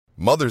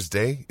Mother's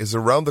Day is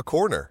around the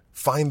corner.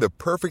 Find the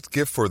perfect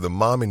gift for the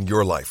mom in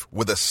your life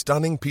with a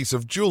stunning piece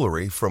of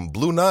jewelry from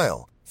Blue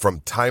Nile.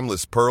 From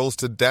timeless pearls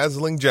to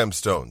dazzling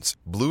gemstones,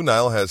 Blue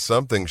Nile has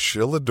something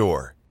she'll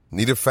adore.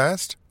 Need it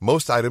fast?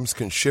 Most items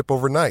can ship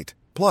overnight.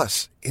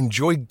 Plus,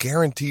 enjoy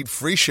guaranteed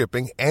free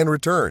shipping and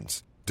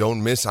returns.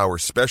 Don't miss our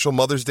special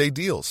Mother's Day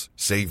deals.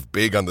 Save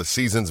big on the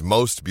season's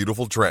most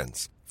beautiful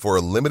trends. For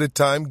a limited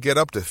time, get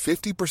up to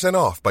 50%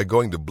 off by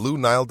going to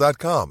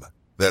BlueNile.com.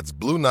 That's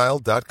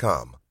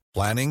BlueNile.com.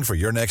 Planning for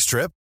your next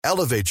trip?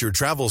 Elevate your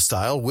travel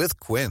style with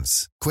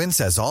Quince. Quince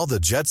has all the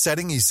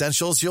jet-setting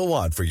essentials you'll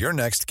want for your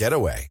next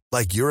getaway,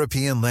 like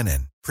European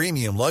linen,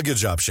 premium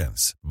luggage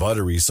options,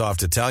 buttery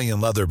soft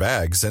Italian leather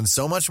bags, and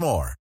so much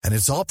more. And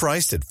it's all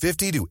priced at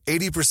 50 to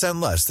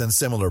 80% less than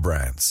similar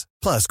brands.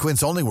 Plus,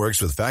 Quince only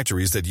works with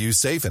factories that use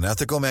safe and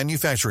ethical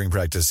manufacturing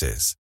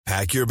practices.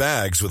 Pack your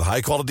bags with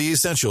high-quality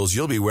essentials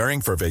you'll be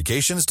wearing for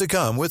vacations to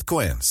come with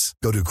Quince.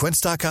 Go to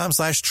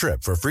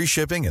quince.com/trip for free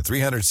shipping and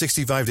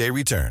 365-day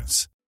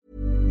returns.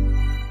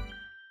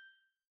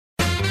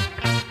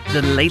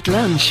 The Late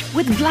Lunch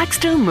with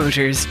Blackstone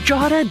Motors,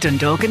 Drogheda,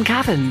 Dundalk and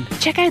Cavan.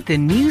 Check out the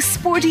new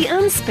sporty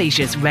and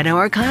spacious Renault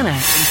Arcana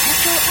in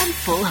petrol and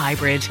full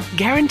hybrid.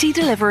 Guaranteed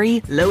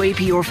delivery, low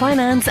APR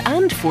finance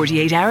and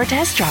 48-hour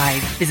test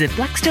drive. Visit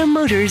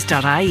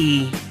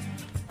blackstonemotors.ie.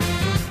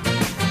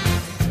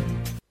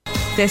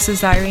 This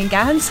is Irene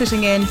Gahan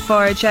sitting in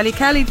for Jelly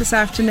Kelly this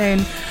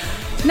afternoon.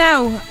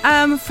 Now,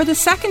 for the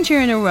second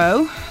year in a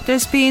row,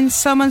 there's been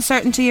some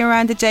uncertainty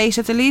around the date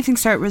of the Leaving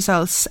Cert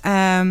results,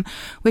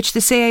 which the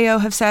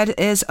CAO have said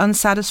is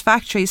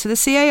unsatisfactory. So the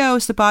CAO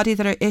is the body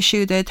that are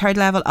issue the third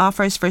level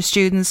offers for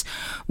students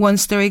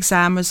once their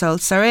exam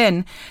results are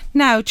in.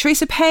 Now,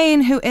 Teresa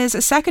Payne, who is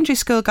a secondary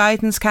school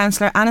guidance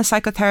counsellor and a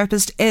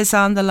psychotherapist, is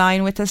on the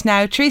line with us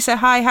now. Teresa,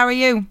 hi, how are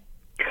you?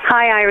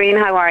 Hi Irene,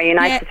 how are you?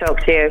 Nice to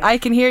talk to you. I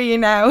can hear you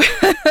now.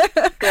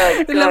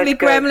 Good. The lovely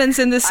gremlins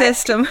in the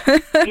system.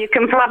 You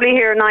can probably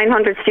hear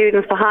 900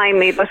 students behind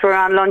me, but we're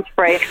on lunch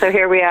break, so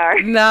here we are.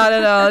 Not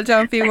at all.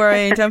 Don't be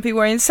worrying. Don't be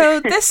worrying. So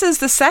this is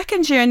the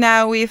second year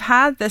now we've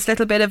had this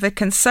little bit of a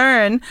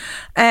concern.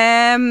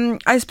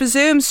 I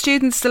presume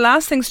students, the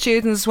last thing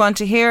students want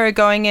to hear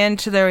going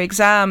into their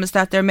exams,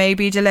 that there may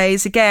be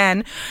delays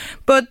again.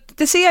 But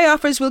the CA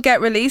offers will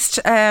get released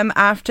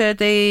after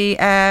the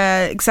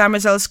exam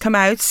results come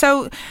out.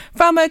 So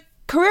from a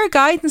career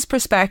guidance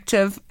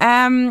perspective,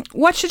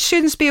 what should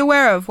students be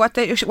aware of? What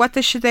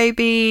should they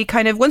be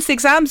kind of, once the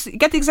exams, you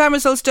get the exam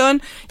results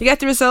done, you get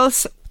the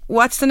results,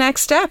 what's the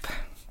next step?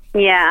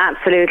 Yeah,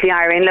 absolutely,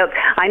 Irene. Look,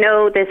 I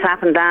know this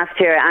happened last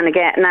year, and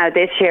again now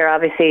this year,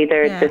 obviously,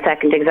 the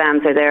second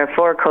exams are there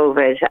for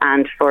COVID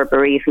and for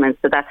bereavement,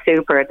 so that's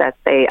super that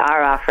they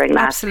are offering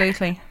that.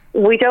 Absolutely.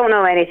 We don't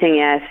know anything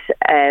yet.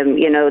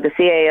 The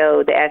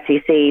CAO, the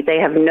SEC, they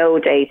have no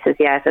dates as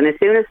yet, and as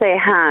soon as they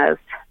have,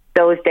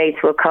 those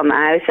dates will come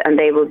out and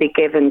they will be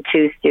given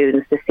to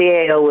students. The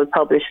CAO will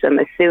publish them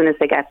as soon as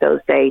they get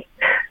those dates.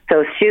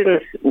 So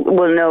students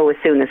will know as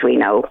soon as we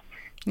know.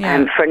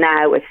 Yeah. For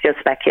now, it's just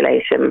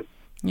speculation.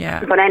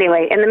 Yeah. But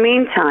anyway, in the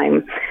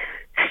meantime,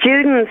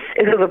 students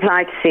who've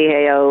applied to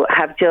CAO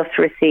have just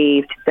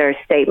received their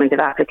statement of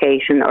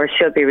application, or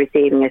should be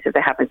receiving it if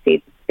they haven't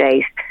received the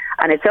date.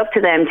 And it's up to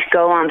them to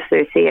go onto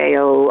their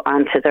CAO,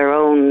 onto their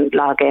own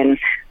login,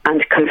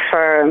 and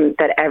confirm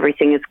that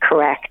everything is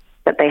correct,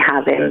 that they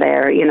have in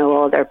there,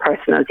 all their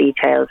personal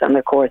details and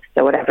their courses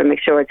or whatever,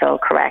 make sure it's all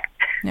correct.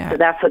 Yeah. So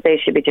that's what they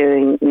should be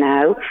doing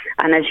now.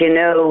 And as you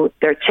know,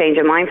 their Change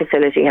of Mind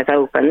facility has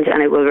opened,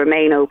 and it will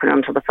remain open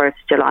until the 1st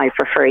of July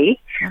for free,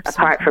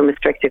 apart from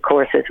restricted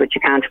courses, which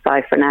you can't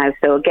apply for now.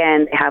 So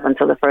again, they have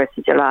until the 1st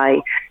of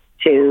July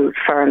to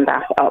firm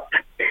that up.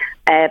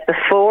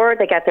 Before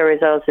they get their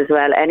results as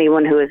well,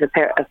 anyone who has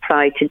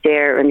applied to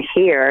Dare and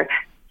Hear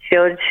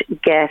should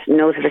get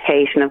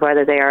notification of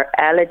whether they are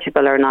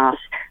eligible or not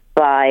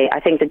by,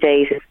 I think the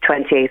date is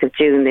 28th of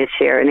June this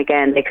year. And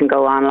again, they can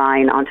go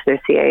online onto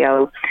their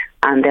CAO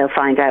and they'll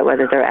find out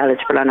whether they're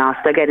eligible or not.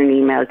 They'll get an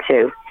email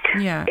too.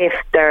 Yeah. If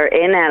they're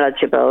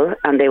ineligible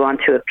and they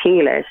want to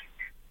appeal it,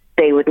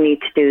 they would need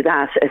to do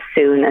that as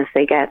soon as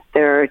they get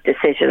their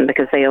decision,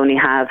 because they only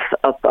have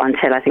up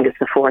until, I think it's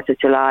the 4th of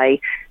July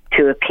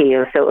to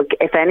appeal. So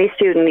if any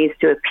student needs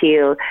to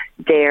appeal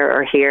Dare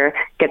or Hear,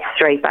 get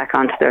straight back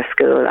onto their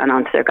school and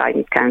onto their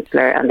guidance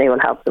counsellor, and they will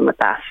help them with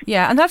that.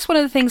 Yeah, and that's one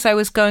of the things I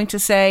was going to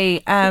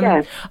say.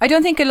 I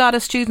don't think a lot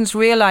of students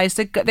realise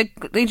that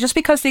just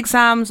because the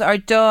exams are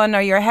done,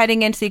 or you're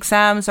heading into the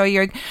exams, or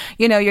you're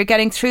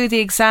getting through the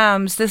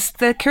exams,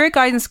 the career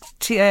guidance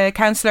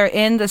counsellor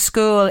in the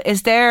school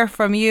is there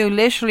from you,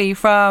 literally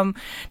from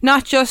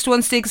not just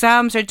once the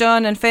exams are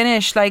done and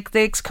finished. Like,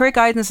 the career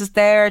guidance is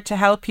there to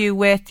help you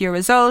with your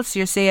results,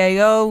 your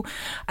CAO.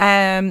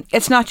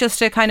 It's not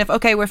just a kind of,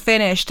 okay, we're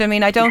finished. I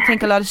mean, I don't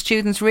think a lot of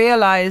students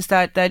realise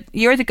that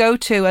you're the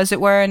go-to, as it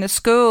were, in a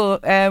school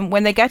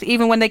when they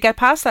get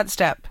past that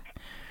step.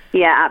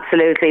 Yeah,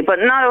 absolutely. But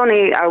not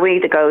only are we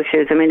the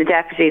go-tos, I mean, the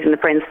deputies and the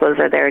principals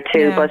are there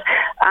too, but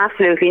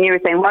absolutely. And you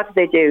were saying, what do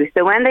they do?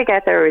 So when they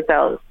get their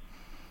results,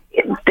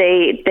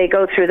 They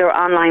go through their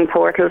online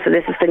portal, so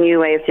this is the new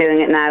way of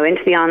doing it now,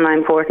 into the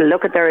online portal,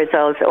 look at their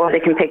results, or they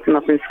can pick them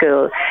up in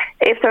school.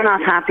 If they're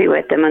not happy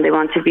with them and they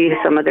want to view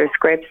some of their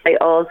scripts, they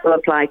also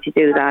apply to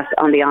do that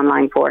on the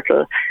online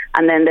portal.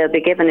 And then they'll be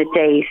given a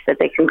date that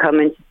they can come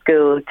into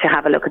school to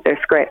have a look at their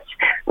script,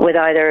 with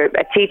either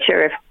a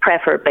teacher,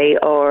 preferably,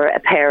 or a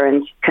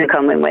parent can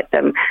come in with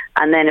them.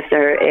 And then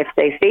if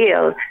they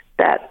feel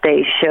that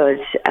they should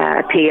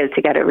appeal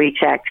to get it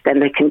rechecked, then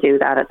they can do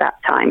that at that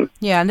time.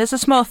 Yeah, and there's a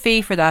small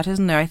fee for that,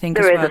 isn't there? I think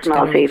there is a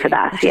small fee for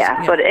that.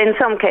 Yeah, but in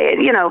some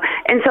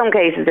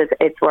cases,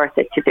 it's worth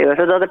it to do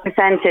it. Although the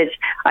percentage,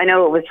 I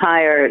know it was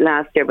higher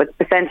last year, but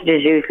the percentage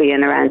is usually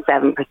in around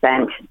 7%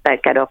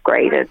 that get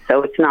upgraded,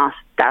 so it's not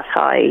that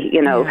high,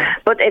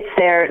 but it's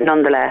there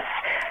nonetheless.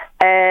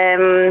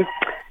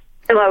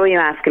 What were you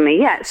asking me?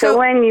 Yeah. So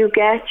when you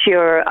get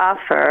your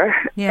offer,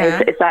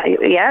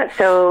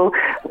 so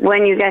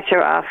when you get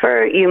your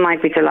offer, you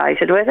might be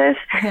delighted with it.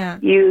 Yeah.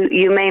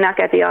 You may not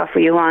get the offer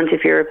you want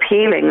if you're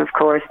appealing, of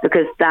course,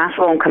 because that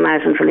won't come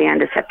out until the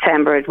end of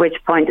September, at which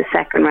point the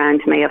second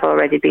round may have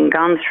already been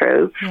gone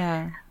through.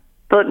 Yeah.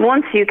 But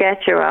once you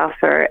get your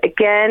offer,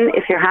 again,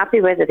 if you're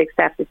happy with it,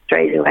 accept it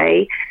straight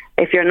away.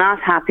 If you're not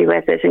happy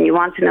with it and you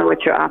want to know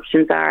what your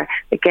options are,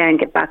 again,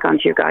 get back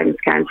onto your guidance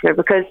counsellor,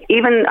 because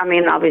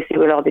obviously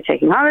we'll all be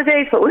taking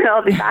holidays, but we'll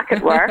all be back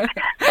at work.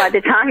 By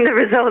the time the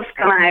results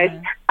come out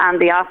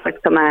and the offers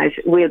come out,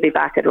 we'll be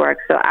back at work.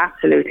 So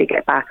absolutely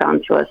get back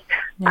onto it.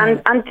 Yeah.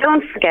 And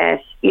don't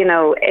forget,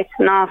 it's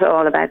not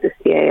all about the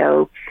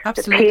CAO.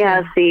 Absolutely. The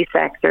PLC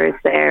sector is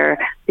there,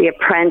 the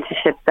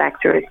apprenticeship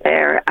sector is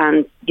there,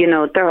 and,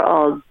 they're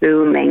all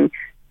booming.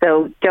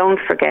 So don't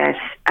forget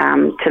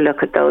to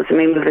look at those.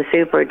 We have a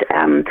super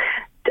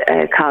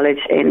college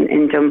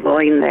in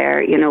Dunboyne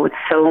there, with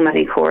so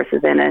many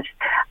courses in it.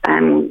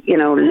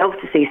 Love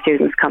to see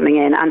students coming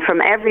in. And from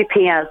every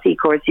PLC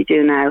course you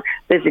do now,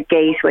 there's a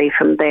gateway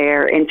from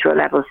there into a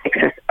level 6,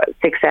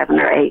 7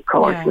 or 8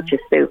 course, which is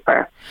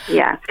super.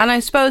 Yeah. And I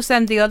suppose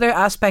then the other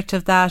aspect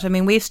of that,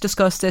 we've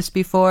discussed this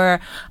before,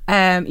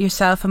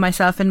 yourself and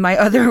myself in my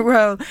other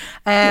role.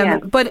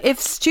 But if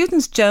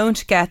students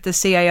don't get the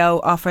CAO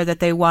offer that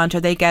they want, or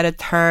they get a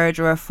third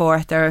or a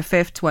fourth or a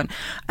fifth one,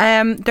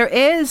 there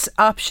is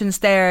options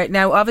there.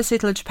 Now, obviously,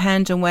 it'll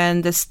depend on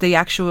when the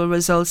actual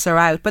results are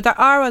out, but there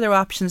are other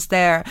options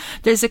there.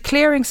 There's a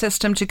clearing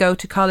system to go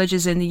to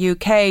colleges in the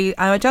UK.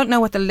 I don't know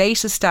what the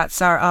latest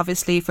stats are,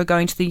 obviously, for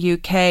going to the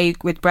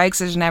UK with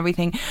Brexit and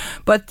everything,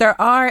 but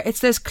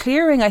there's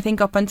clearing, I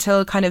think, up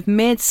until kind of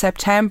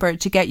mid-September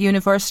to get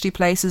university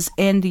places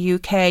in the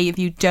UK if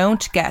you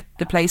don't get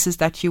the places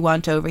that you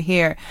want over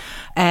here.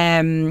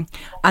 And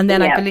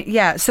then I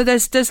believe, so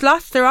there's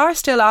lots, there are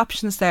still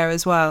options there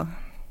as well.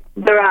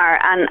 There are,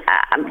 and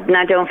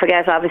now don't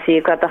forget, obviously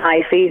you've got the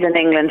high fees in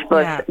England,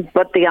 but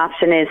the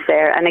option is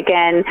there. And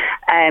again,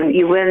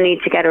 you will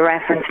need to get a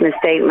reference and a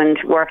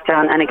statement worked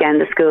on, and again,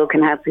 the school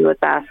can help you with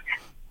that.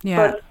 Yeah.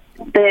 But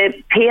the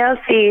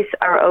PLCs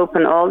are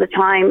open all the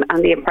time,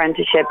 and the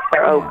apprenticeships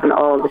are open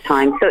all the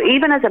time. So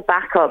even as a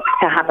backup,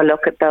 to have a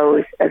look at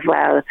those as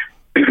well.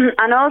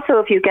 And also,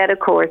 if you get a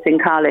course in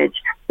college,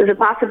 there's a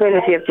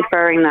possibility of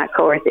deferring that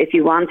course if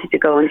you wanted to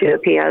go and do a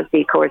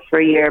PLC course for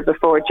a year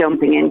before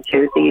jumping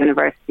into the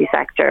university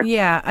sector.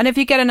 Yeah, and if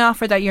you get an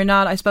offer that you're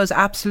not, I suppose,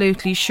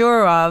 absolutely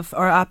sure of,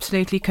 or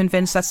absolutely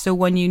convinced that's the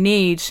one you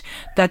need,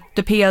 that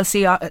the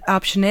PLC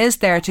option is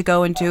there to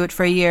go and do it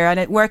for a year, and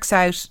it works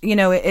out.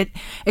 It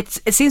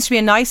seems to be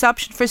a nice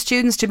option for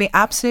students to be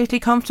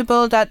absolutely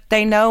comfortable that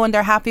they know and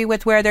they're happy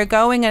with where they're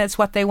going and it's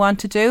what they want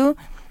to do.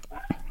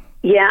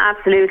 Yeah,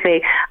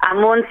 absolutely.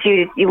 And once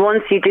you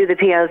do the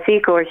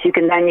PLC course, you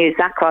can then use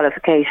that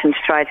qualification to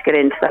try to get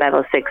into the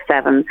level 6,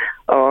 7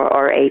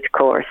 or 8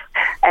 course.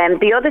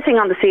 And the other thing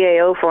on the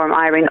CAO form,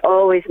 Irene,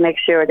 always make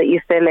sure that you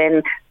fill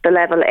in the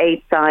level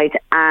 8 side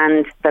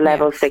and the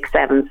level 6,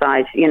 7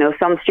 side.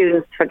 Some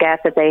students forget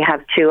that they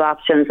have two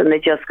options and they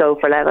just go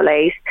for level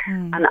 8.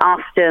 And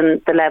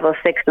often the level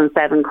 6 and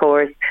 7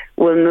 course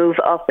will move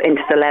up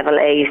into the level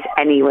 8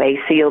 anyway,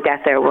 so you'll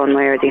get there one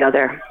way or the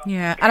other.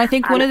 Yeah, and I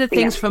think one of the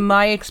things from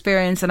my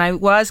experience, and I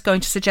was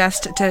going to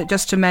suggest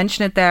to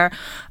mention it there,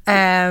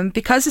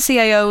 because the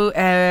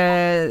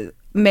CAO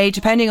may,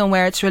 depending on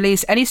where it's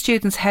released, any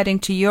students heading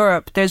to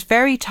Europe, there's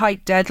very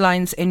tight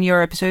deadlines in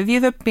Europe. So if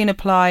you've been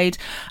applied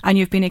and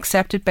you've been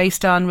accepted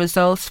based on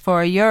results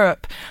for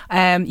Europe,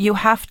 you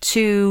have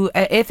to,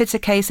 if it's a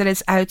case that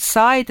it's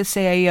outside the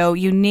CAO,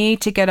 you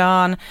need to get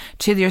on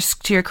to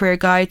your career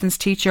guidance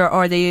teacher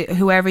or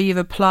whoever you've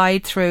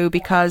applied through,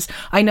 because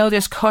I know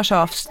there's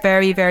cut-offs,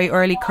 very, very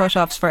early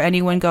cut-offs for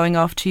anyone going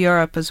off to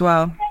Europe as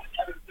well.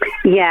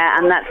 Yeah,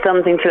 and that's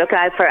something to look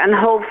out for, and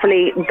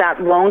hopefully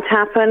that won't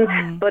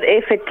happen. But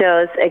if it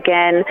does,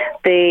 again,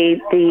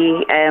 the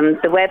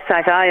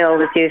website I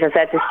always use, I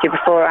said this to you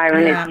before,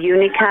 Irene, is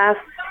UNICAS.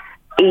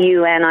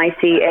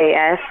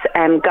 EUNICAS.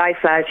 Guy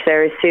Flouch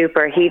there is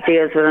super. He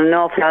deals with an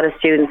awful lot of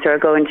students who are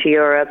going to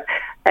Europe.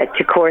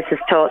 to courses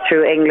taught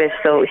through English,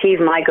 so he's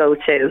my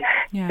go-to.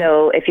 Yeah.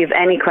 So if you have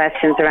any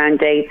questions around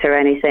dates or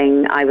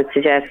anything, I would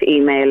suggest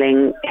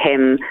emailing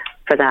him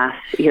for that.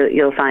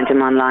 You'll find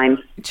him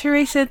online.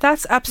 Teresa,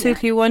 that's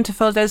absolutely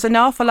wonderful. There's an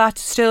awful lot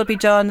to still be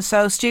done.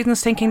 So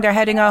students thinking they're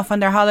heading off on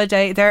their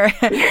holiday,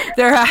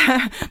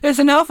 there's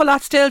an awful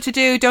lot still to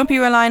do. Don't be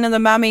relying on the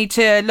mammy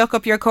to look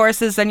up your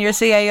courses and your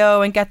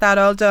CAO and get that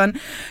all done.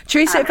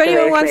 Teresa, Absolutely. if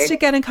anyone wants to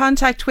get in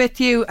contact with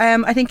you,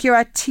 I think you're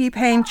at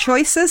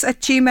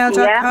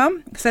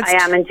tpaynechoices@gmail.com. Yeah,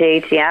 I am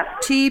indeed, yeah.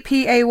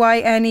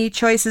 TPAYNE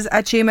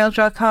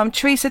choices@gmail.com.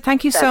 Teresa,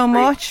 thank you so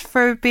much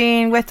for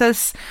being with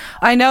us.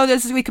 I know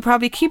we could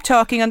probably keep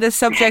talking on this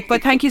subject,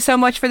 but thank you so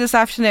much for this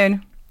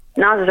afternoon.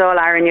 Not at all,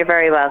 Aaron. You're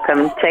very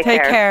welcome. Take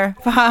care.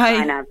 Bye.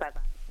 Bye now. Bye-bye.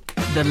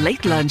 The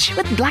Late Lunch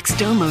with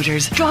Blackstone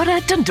Motors,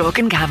 Drogheda, Dundalk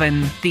and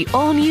Cavan. The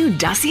all-new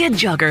Dacia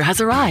Jogger has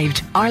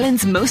arrived.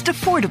 Ireland's most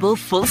affordable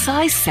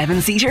full-size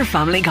 7-seater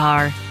family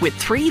car. With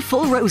 3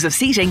 full rows of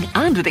seating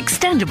and with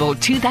extendable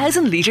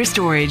 2,000-litre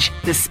storage.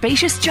 The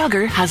spacious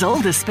Jogger has all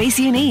the space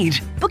you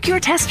need. Book your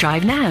test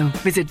drive now.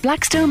 Visit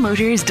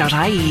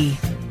blackstonemotors.ie.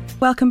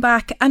 Welcome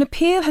back. An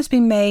appeal has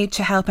been made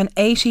to help an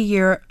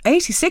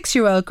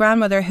 86-year-old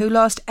grandmother who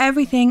lost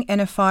everything in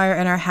a fire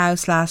in her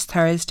house last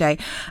Thursday.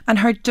 And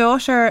her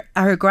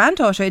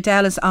granddaughter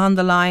Adele is on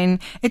the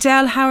line.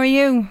 Adele, how are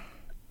you?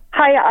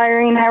 Hi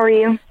Irene, how are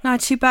you?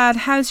 Not too bad.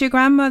 How's your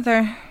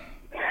grandmother?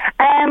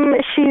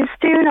 She's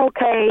doing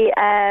okay.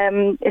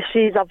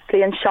 She's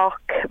obviously in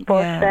shock,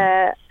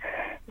 but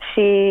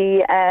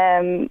she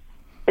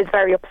is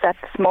very upset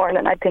this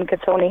morning. I think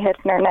it's only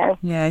hitting her now.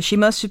 Yeah, she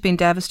must have been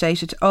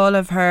devastated. All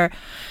of her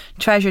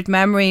treasured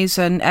memories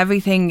and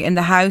everything in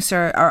the house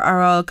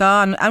are all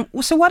gone. And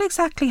so what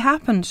exactly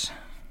happened?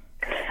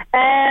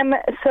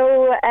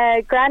 So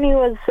Granny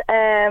was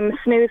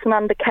snoozing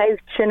on the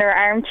couch in her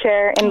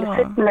armchair in the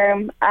sitting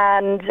room,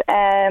 and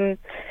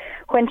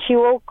when she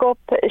woke up,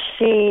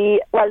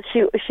 she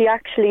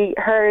actually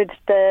heard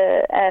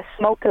the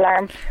smoke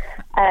alarm,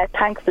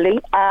 thankfully,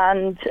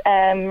 and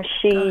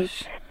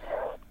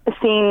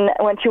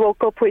when she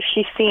woke up,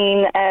 she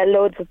seen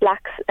loads of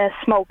black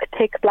smoke,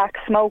 thick black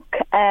smoke.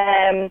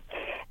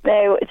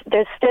 Now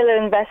there's still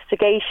an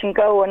investigation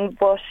going,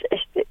 but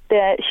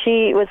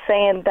she was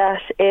saying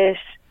that it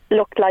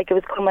looked like it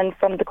was coming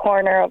from the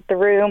corner of the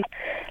room,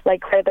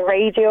 like where the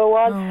radio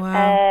was. Oh,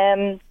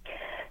 wow.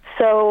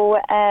 So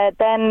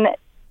then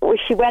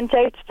she went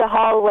out to the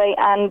hallway,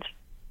 and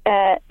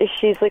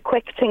she's a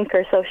quick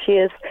thinker, so she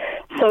is.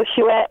 So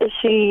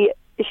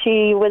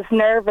she was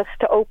nervous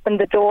to open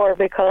the door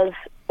because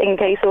in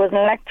case it was an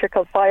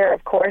electrical fire,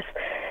 of course.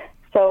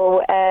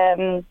 So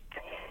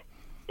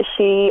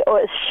she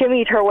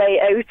shimmied her way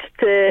out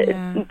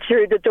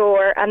through the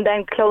door and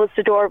then closed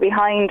the door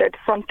behind her, the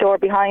front door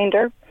behind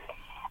her.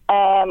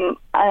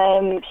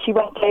 She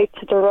went out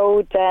to the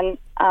road then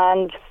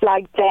and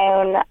flagged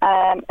down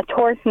a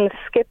Thornton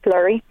skip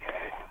lorry,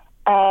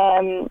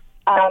 and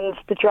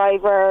the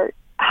driver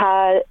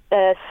had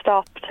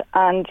stopped,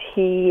 and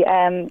he,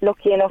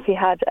 lucky enough, he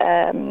had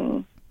a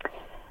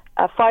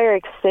fire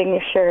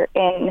extinguisher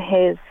in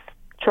his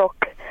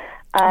truck,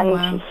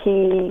 and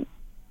he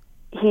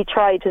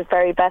tried his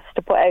very best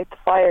to put out the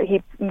fire.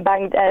 He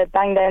banged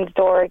down the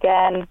door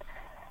again,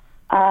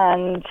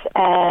 and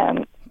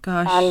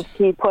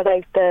he put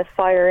out the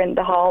fire in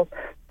the hall,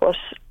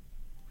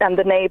 and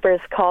the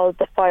neighbours called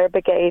the fire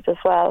brigade as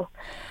well.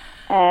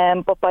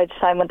 But by the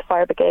time when the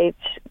fire brigade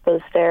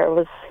was there, it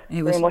was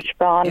very much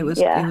gone. It was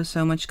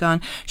so much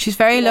gone. She's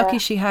very lucky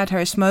she had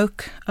her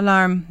smoke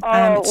alarm.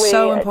 It's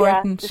so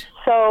important.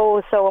 Yeah,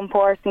 so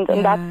important.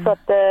 And that's what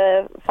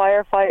the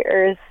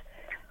firefighters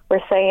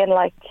were saying,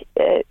 like,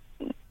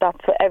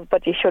 that's what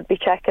everybody should be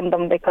checking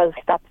them, because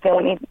that's the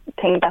only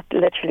thing that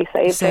literally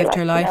saved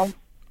her life.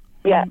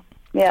 You know?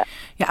 Yeah.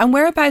 And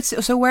whereabouts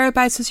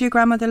does your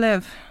grandmother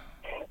live?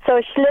 So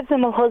she lives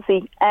in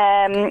Mulhuzzy,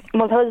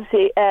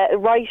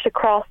 right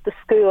across the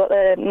school,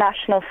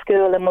 national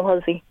school in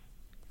Mulhuzzy.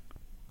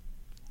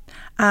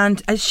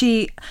 And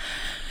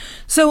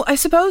so I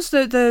suppose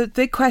the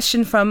big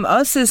question from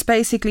us is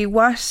basically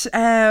what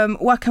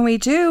can we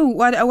do?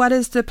 What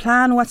is the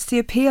plan? What's the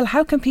appeal?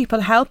 How can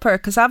people help her?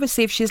 Because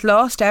obviously, if she's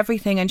lost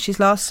everything and she's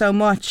lost so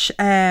much,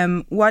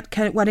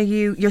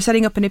 you're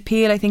setting up an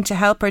appeal, I think, to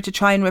help her to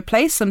try and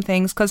replace some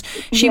things, because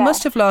she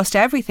must have lost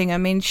everything. I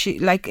mean,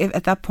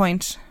 at that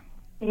point.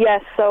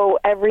 Yes, so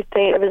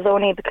everything. It was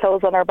only the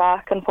clothes on her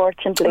back,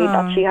 unfortunately,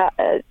 that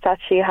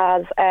she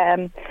has.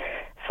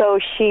 So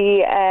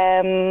she,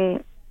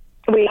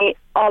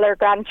 all our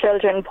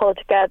grandchildren pulled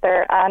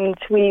together, and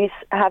we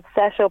have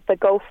set up a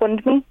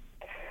GoFundMe.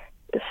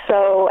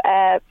 So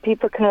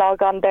people can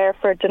log on there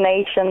for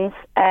donations,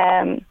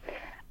 and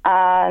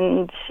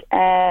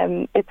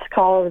it's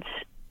called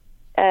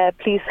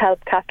Please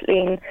Help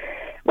Kathleen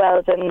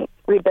Weldon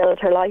Rebuild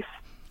Her Life.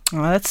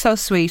 Oh, that's so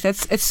sweet.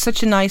 It's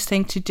such a nice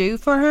thing to do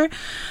for her.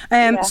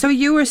 So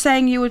you were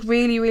saying you would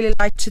really, really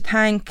like to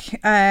thank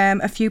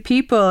a few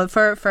people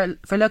for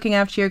looking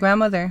after your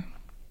grandmother.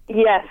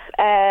 Yes,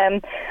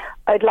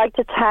 I'd like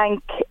to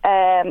thank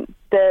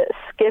the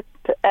skip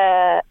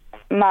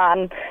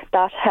man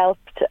that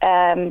helped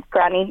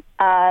Granny,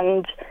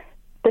 and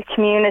the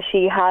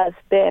community has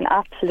been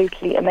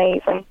absolutely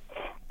amazing.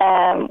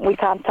 We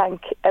can't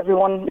thank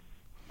everyone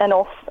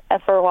enough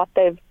for what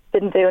they've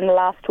been doing the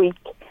last week.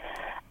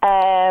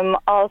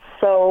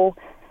 Also,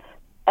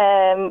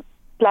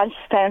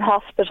 Blanchardstown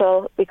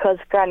Hospital, because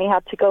Granny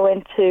had to go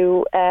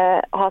into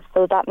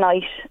hospital that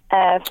night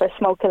for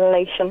smoke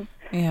inhalation.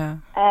 Yeah.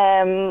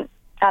 And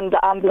the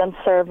ambulance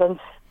service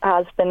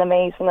has been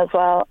amazing as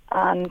well,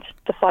 and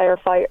the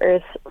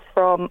firefighters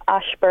from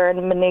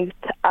Ashburn, Maynooth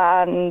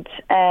and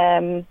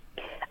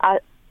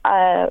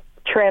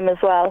Trim as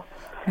well.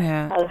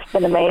 Yeah, has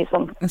been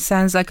amazing. It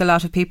sounds like a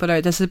lot of people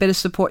are. There's a bit of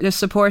support. There's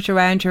support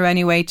around her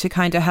anyway to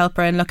kind of help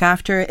her and look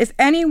after her. If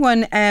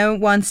anyone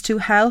wants to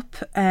help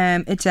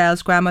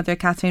Adele's grandmother,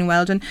 Kathleen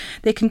Weldon,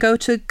 they can go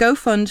to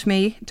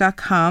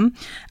GoFundMe.com,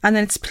 and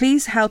then it's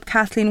Please Help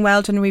Kathleen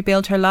Weldon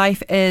Rebuild Her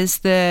Life is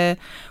the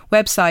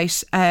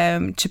website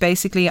to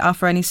basically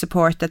offer any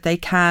support that they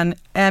can.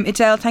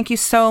 Adele, thank you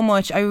so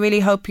much. I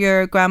really hope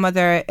your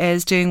grandmother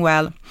is doing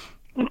well.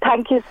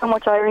 Thank you so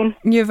much, Irene.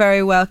 You're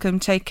very welcome.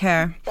 Take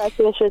care. That's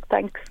delicious.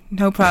 Thanks.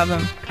 No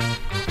problem.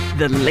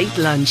 The Late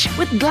Lunch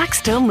with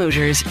Blackstone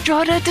Motors,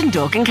 Drogheda,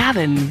 Dundalk and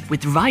Cavan.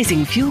 With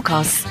rising fuel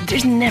costs,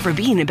 there's never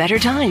been a better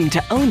time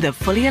to own the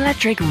fully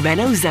electric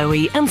Renault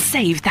Zoe and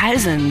save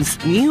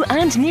thousands. New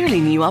and nearly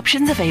new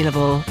options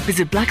available.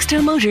 Visit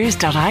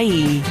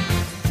blackstonemotors.ie.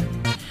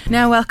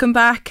 Now, welcome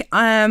back.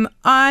 I'm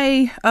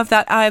of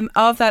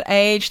that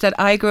age that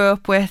I grew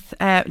up with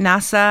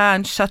NASA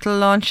and shuttle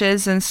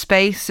launches and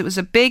space. It was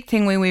a big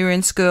thing when we were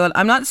in school.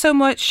 I'm not so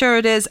much sure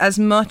it is as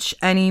much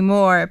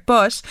anymore,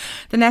 but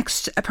the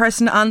next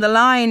person on the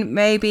line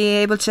may be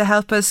able to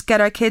help us get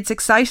our kids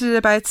excited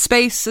about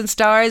space and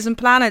stars and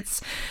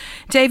planets.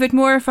 David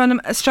Moore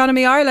from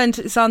Astronomy Ireland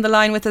is on the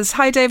line with us.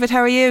 Hi, David. How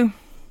are you?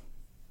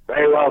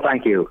 Very well,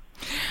 thank you.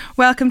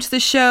 Welcome to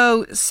the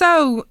show.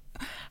 So,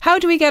 how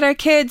do we get our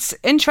kids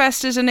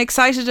interested and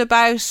excited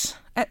about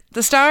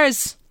the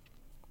stars?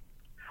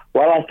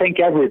 Well, I think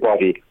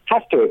everybody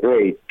has to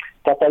agree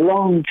that the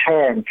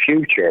long-term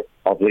future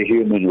of the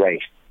human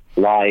race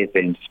lies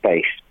in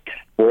space.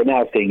 We're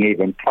now seeing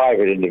even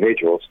private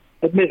individuals,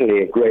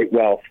 admittedly of great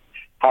wealth,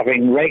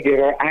 having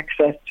regular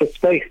access to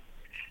space.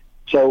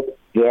 So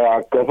there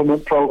are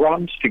government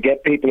programs to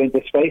get people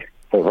into space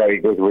for very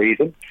good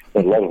reason.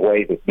 There's a lot of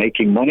ways of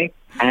making money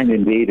and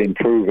indeed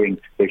improving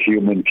the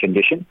human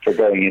condition for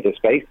going into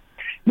space.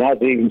 Now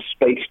there's even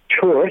space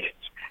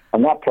tourists,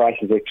 and that price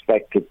is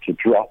expected to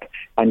drop.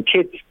 And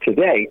kids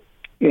today,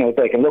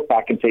 they can look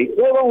back and say,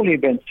 there have only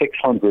been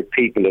 600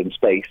 people in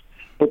space,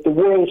 but the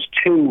world's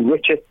two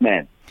richest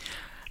men,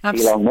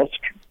 Elon Musk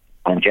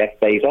and Jeff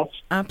Bezos,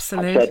 have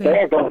said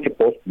they're going to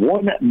put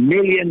 1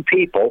 million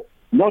people,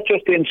 not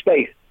just in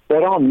space,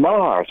 but on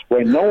Mars,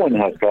 where no one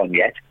has gone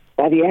yet,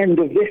 by the end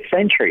of this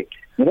century.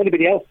 If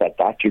anybody else said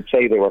that, you'd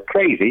say they were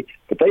crazy,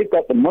 but they've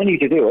got the money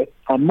to do it,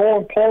 and more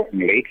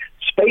importantly,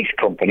 space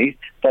companies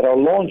that are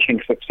launching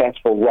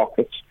successful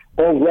rockets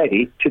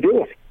already to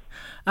do it.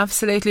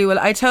 Absolutely. Well,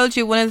 I told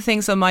you one of the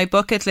things on my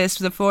bucket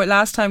list before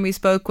last time we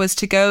spoke was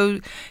to go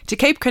to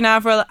Cape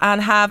Canaveral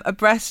and have a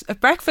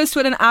breakfast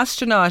with an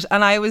astronaut,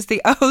 and I was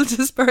the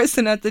oldest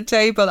person at the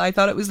table. I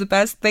thought it was the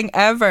best thing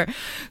ever.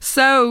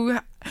 So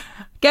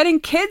getting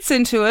kids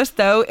into it,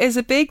 though, is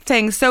a big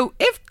thing. So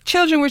if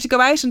children were to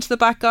go out into the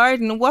back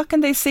garden, what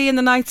can they see in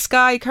the night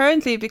sky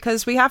currently?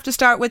 Because we have to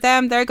start with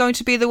them. They're going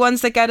to be the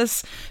ones that get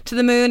us to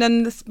the moon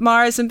and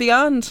Mars and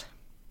beyond.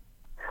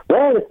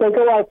 Well, if they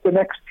go out the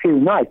next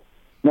 10 nights,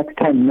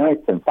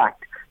 in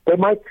fact, they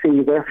might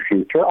see their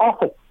future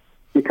office,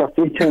 because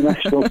the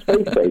International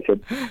Space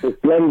Station is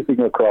blazing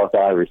across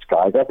Irish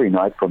skies every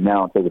night from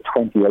now until the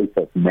 28th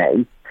of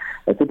May.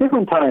 It's a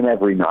different time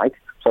every night.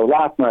 So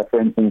last night, for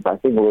instance, I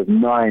think it was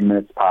 9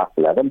 minutes past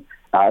 11,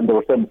 and there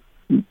were some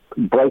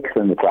breaks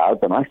in the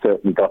clouds, and I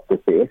certainly got to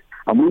see it.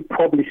 And we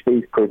publish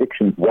these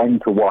predictions when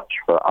to watch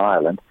for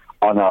Ireland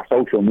on our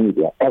social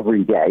media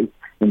every day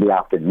in the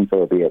afternoon. So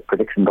there'll be a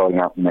prediction going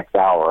out in the next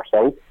hour or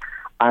so.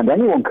 And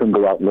anyone can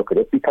go out and look at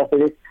it, because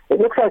it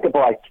looks like a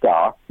bright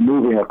star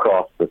moving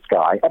across the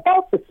sky,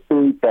 about the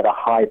speed that a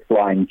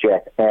high-flying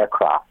jet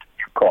aircraft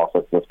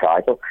crosses the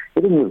sky. So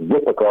it doesn't just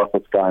whip across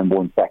the sky in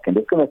 1 second.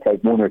 It's going to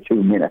take 1 or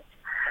 2 minutes.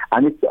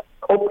 And it's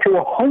up to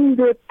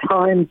 100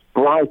 times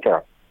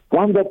brighter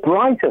than the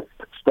brightest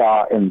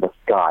star in the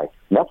sky.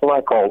 And that's what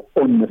I call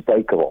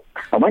unmistakable.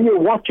 And when you're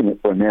watching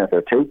it for a minute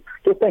or two,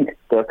 just think,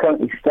 there are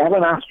currently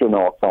 7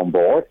 astronauts on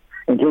board,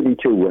 including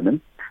 2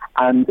 women.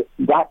 And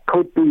that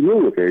could be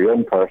you if you're a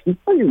young person,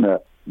 or even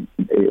a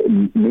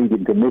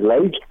medium to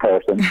middle-aged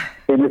person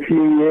in a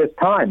few years'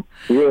 time.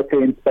 The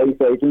European Space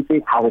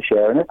Agency has a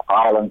share in it.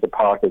 Ireland's a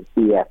part of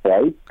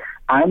ESA,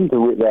 and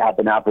they have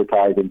been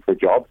advertising for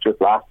jobs. Just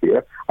last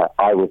year,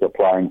 I was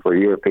applying for a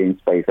European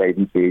Space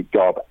Agency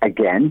job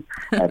again.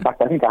 In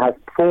fact, I think I had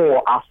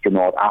 4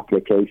 astronaut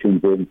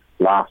applications in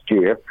last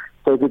year.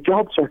 So the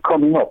jobs are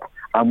coming up,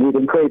 and we'd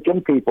encourage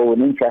young people with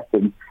interest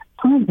in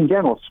science in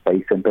general,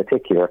 space in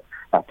particular,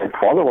 to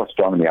follow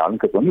Astronomy Ireland,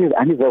 because when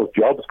any of those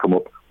jobs come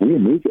up, we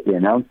immediately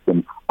announce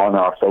them on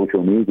our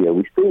social media.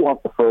 We still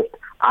want the first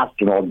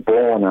astronaut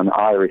born on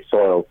Irish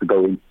soil to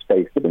go into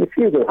space. I mean, a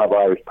few will have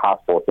Irish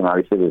passports and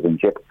Irish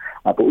citizenship,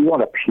 but we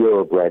want a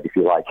purebred, if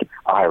you like,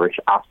 Irish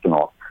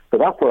astronaut. So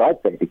that's what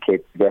I'd say to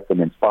kids to get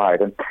them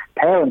inspired. And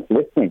parents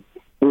listening,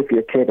 if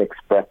your kid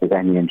expresses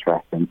any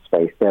interest in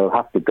space, they'll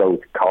have to go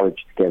to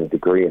college to get a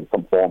degree in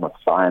some form of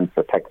science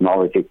or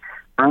technology.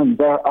 And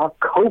there are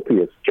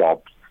copious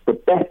jobs, the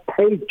best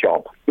paid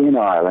jobs in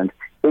Ireland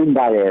in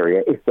that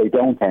area if they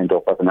don't end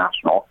up as an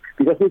astronaut,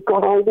 because we've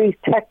got all these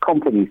tech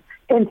companies,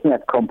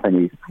 internet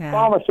companies,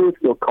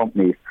 pharmaceutical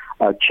companies,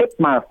 chip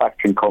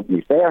manufacturing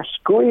companies. They are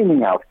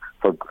screaming out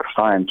for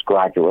science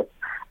graduates.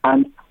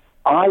 And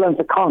Ireland's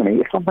economy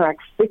is something like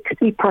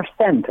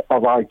 60%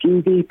 of our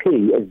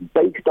GDP is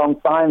based on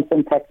science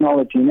and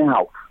technology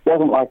now. It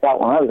wasn't like that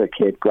when I was a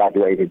kid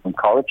graduating from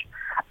college.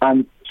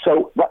 And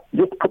so,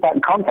 just to put that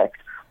in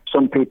context,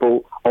 some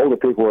people, older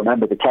people,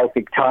 remember the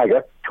Celtic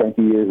Tiger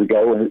 20 years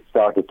ago when it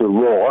started to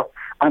roar,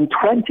 and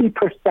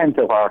 20%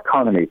 of our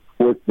economy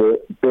was the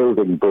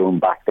building boom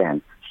back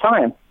then.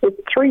 Science is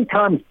 3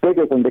 times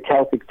bigger than the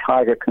Celtic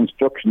Tiger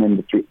construction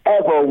industry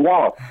ever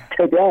was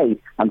today,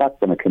 and that's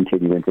going to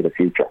continue into the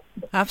future.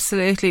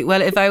 Absolutely.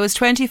 Well, if I was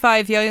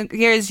 25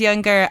 years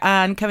younger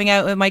and coming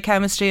out with my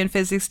chemistry and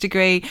physics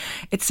degree,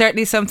 it's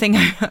certainly something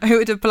I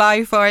would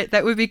apply for.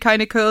 That would be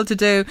kind of cool to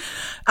do.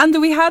 And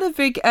we had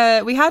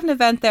an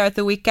event there at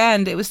the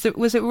weekend. Was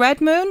it Red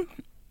Moon?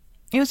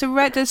 It was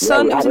the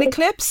sun. It was an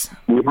eclipse.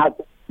 We had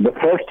the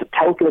first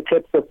total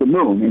eclipse of the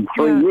moon in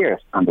 3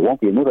 years, and there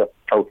won't be another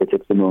total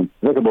eclipse of the moon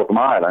visible from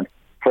Ireland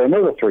for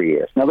another 3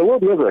 years. Now, there will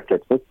be other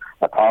eclipses,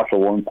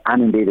 partial ones,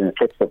 and indeed an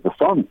eclipse of the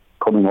sun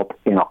coming up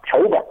in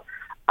October.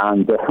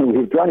 And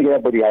we're trying to get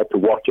everybody out to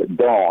watch at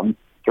dawn,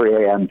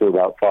 3 a.m. to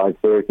about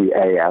 5:30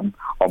 a.m.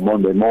 on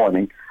Monday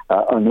morning.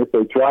 And if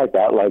they tried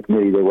that, like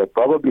me, they were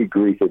probably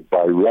greeted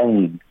by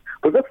rain.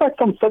 But it looks like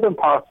some southern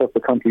parts of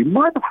the country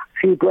might have a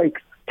few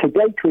breaks. To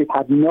date, we've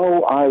had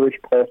no Irish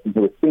person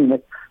who has seen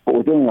it, but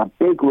we're doing a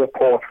big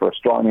report for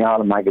Astronomy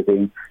Ireland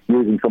magazine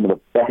using some of the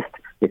best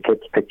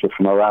eclipse pictures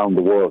from around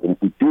the world. And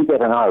if we do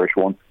get an Irish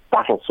one,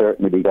 that'll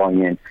certainly be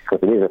going in,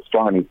 because it is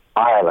Astronomy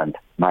Ireland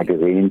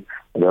magazine.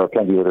 There are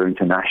plenty of other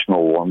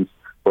international ones,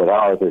 but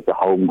ours is the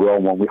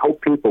homegrown one. We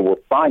hope people will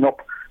sign up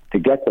to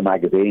get the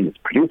magazine. It's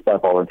produced by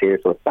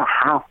volunteers, so it's about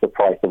half the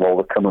price of all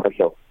the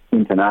commercial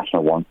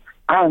international ones,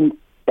 and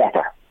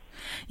better.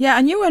 Yeah,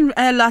 and you run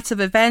lots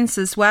of events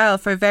as well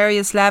for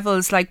various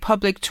levels, like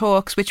public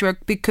talks, which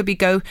could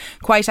go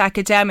quite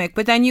academic.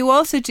 But then you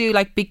also do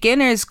like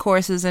beginners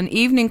courses and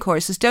evening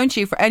courses, don't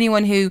you? For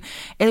anyone who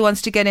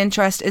wants to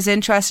is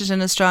interested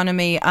in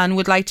astronomy and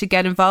would like to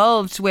get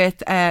involved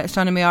with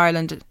Astronomy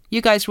Ireland.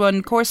 You guys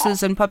run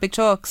courses and public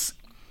talks.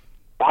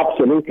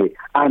 Absolutely.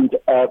 And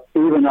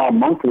even our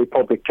monthly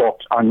public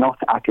talks are not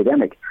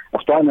academic.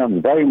 Astronomy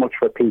is very much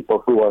for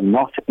people who are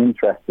not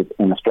interested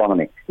in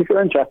astronomy. If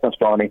you're interested in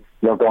astronomy,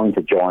 you're going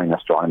to join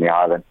Astronomy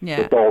Ireland.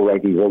 Yeah. It's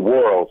already the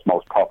world's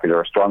most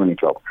popular astronomy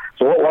club.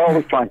 So what we're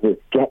always trying to do is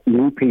get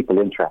new people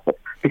interested,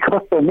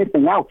 because they're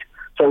missing out.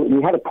 So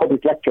we had a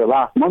public lecture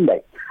last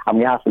Monday, and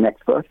we asked an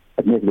expert,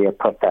 admittedly a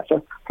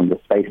professor from the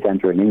Space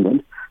Centre in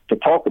England, to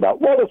talk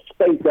about what has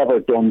space ever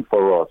done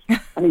for us.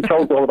 And he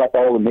told us all about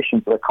all the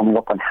missions that are coming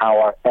up and how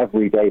our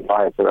everyday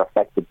lives are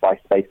affected by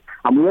space.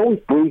 And we always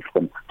brief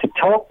them to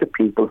talk to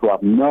people who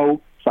have no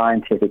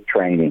scientific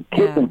training,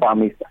 kids and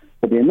families.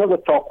 There'll be another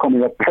talk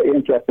coming up, very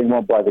interesting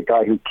one, by the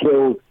guy who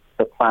killed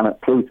the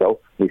planet Pluto.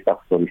 At least that's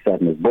what he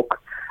said in his book,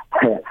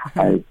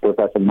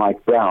 Professor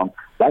Mike Brown.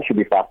 That should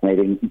be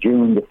fascinating.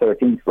 June the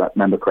 13th, if I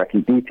remember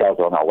correctly. Details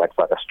are on our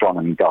website,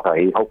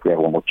 astronomy.ie. Hopefully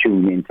everyone will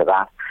tune into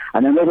that.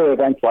 And then other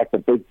events like the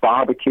big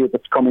barbecue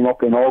that's coming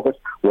up in August,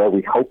 where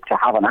we hope to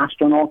have an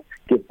astronaut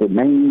give the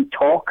main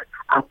talk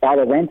at that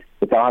event.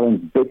 It's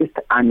Ireland's biggest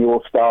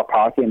annual star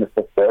party, and it's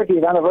the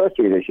 30th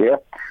anniversary this year.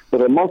 So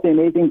the monthly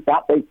meetings,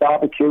 that big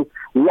barbecue,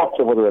 lots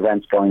of other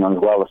events going on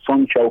as well. A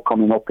sun show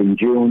coming up in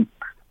June.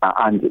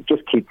 And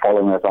just keep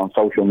following us on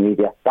social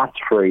media. That's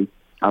free.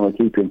 And we'll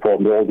keep you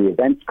informed of all the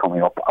events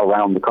coming up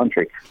around the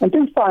country. And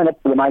do sign up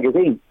for the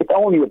magazine. It's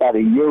only about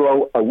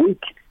 €1 a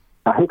week.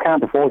 Now, who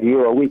can't afford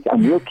 €1 a week?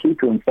 And we'll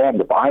keep you informed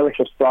of Irish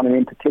astronomy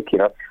in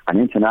particular and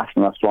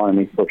international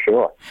astronomy for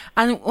sure.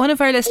 And one of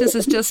our listeners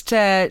has just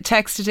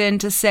texted in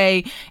to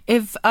say,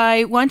 if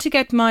I want to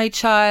get my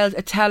child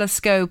a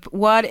telescope,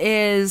 what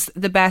is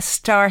the best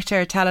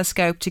starter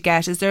telescope to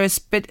get? Is there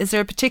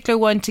a particular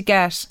one to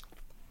get?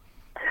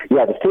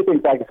 Yeah, there's 2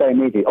 things I can say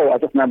immediately. I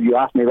just remember you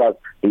asked me about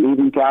the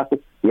evening classes.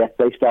 Yes,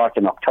 they start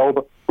in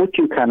October, but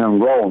you can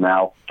enrol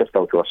now. Just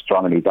go to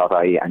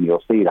astronomy.ie and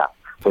you'll see that.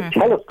 For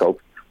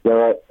telescopes,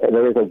 there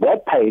is a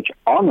web page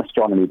on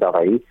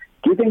astronomy.ie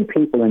giving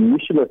people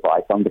initial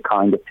advice on the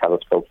kind of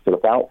telescopes to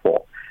look out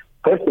for.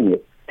 First thing is,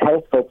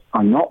 telescopes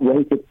are not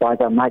rated by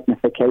their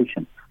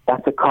magnification.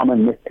 That's a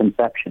common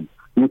misconception.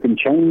 You can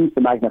change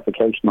the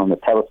magnification on the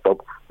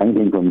telescope,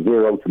 anything from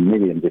 0 to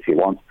millions if you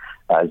want.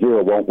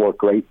 Zero won't work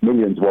great,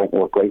 millions won't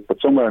work great, but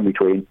somewhere in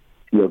between,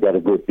 you'll get a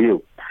good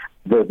view.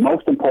 The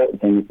most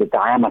important thing is the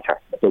diameter.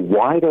 The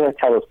wider a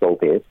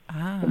telescope is,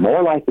 the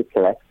more light it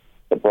collects,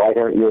 the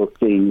brighter you'll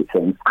see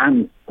things,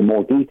 and the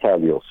more detail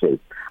you'll see.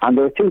 And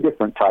there are two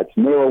different types,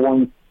 mirror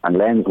ones and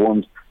lens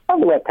ones,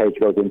 and the webpage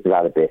goes into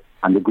that a bit.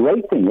 And the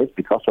great thing is,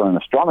 because we're an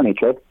astronomy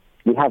club,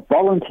 we have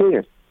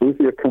volunteers who, if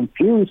you're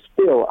confused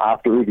still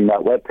after reading that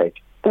webpage,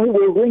 they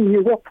will ring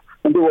you up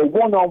and do a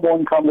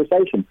one-on-one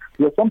conversation.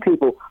 Because some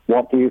people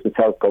want to use the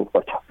telescope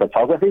for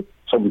photography,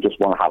 some just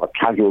want to have a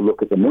casual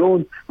look at the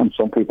moon, and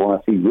some people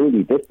want to see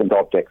really distant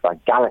objects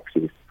like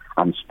galaxies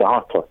and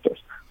star clusters.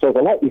 So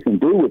there's a lot you can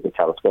do with the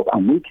telescope,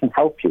 and we can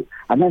help you.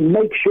 And then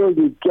make sure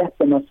you get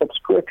them a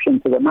subscription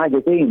to the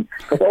magazine,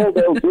 because all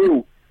they'll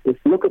do is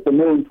look at the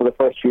moon for the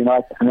first few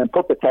nights and then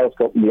put the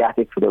telescope in the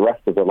attic for the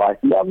rest of their life.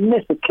 And they'll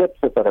miss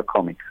eclipses that are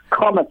coming,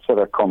 comets that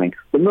are coming,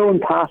 the moon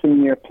passing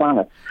near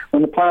planets.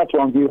 When the planets are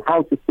on view,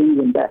 how to see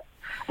them best.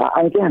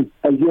 And again,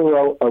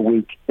 €1 a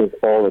week is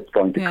all it's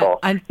going to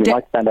cost. You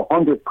might spend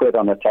 £100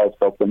 on a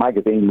telescope. The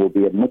magazine will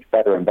be a much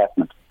better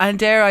investment. And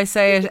dare I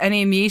say it,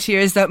 any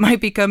meteors that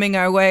might be coming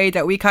our way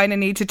that we kind of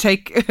need to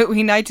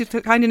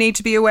need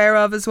to be aware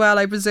of as well,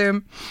 I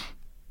presume.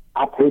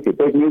 Absolutely.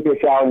 Big meteor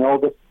shower in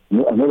August,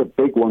 another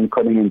big one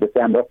coming in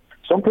December.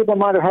 Some people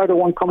might have heard of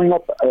one coming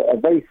up, a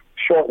very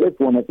short-lived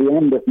one at the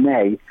end of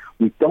May.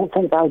 We don't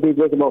think that'll be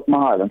visible from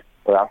Ireland,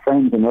 but our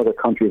friends in other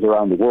countries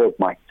around the world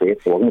might see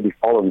it, so we're going to be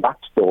following that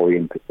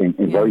story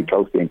very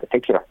closely in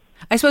particular.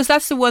 I suppose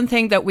that's the one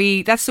thing that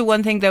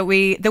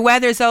the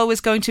weather's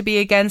always going to be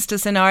against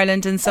us in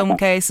Ireland in some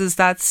cases.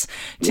 That's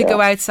to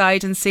go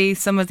outside and see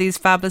some of these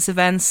fabulous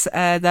events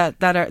that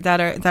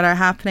are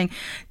happening.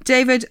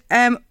 David,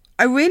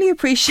 I really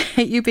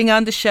appreciate you being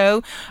on the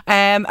show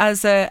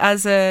as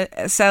a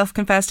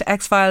self-confessed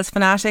X-Files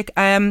fanatic.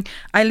 I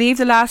leave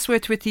the last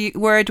word with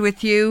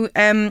you.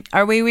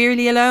 Are we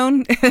really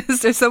alone?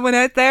 Is there someone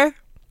out there?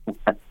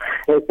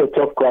 It's a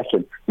tough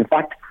question. In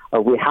fact,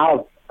 we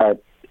have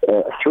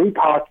 3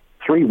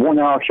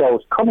 one-hour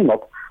shows coming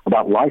up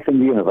about life in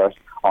the universe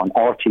on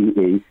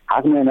RTE.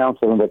 Hasn't been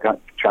announced on the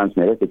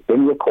transmitters. It's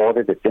been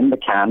recorded. It's in the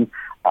can.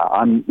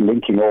 I'm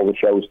linking all the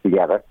shows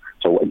together.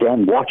 So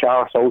again, watch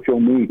our social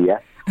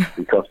media,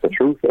 because the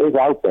truth is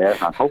out there,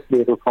 and hopefully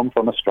it'll come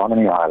from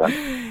Astronomy Ireland.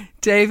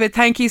 David,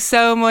 thank you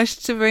so much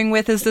to bring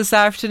with us this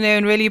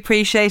afternoon. Really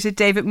appreciate it.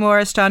 David Moore,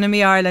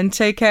 Astronomy Ireland.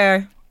 Take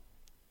care.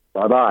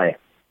 Bye-bye.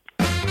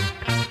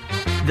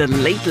 The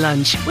Late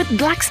Lunch with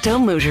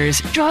Blackstone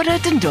Motors, Drogheda,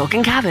 Dundalk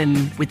and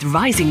Cavan. With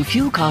rising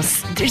fuel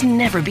costs, there's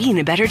never been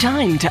a better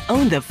time to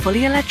own the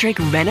fully electric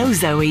Renault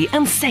Zoe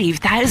and save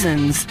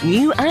thousands.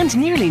 New and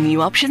nearly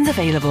new options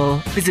available.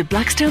 Visit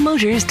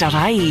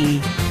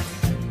blackstonemotors.ie.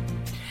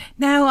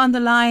 Now on the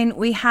line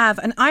we have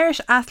an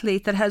Irish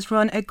athlete that has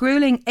run a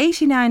gruelling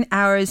 89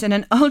 hours in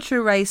an ultra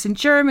race in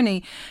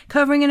Germany,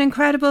 covering an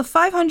incredible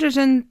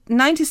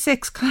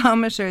 596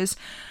 kilometres,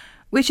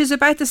 which is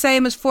about the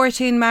same as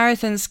 14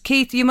 marathons.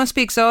 Keith, you must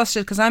be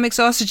exhausted, because I'm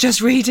exhausted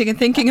just reading and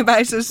thinking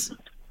about it.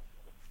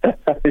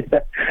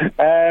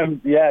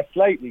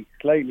 Slightly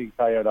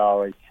tired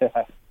always.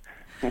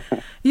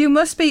 You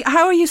must be.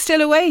 How are you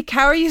still awake?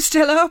 How are you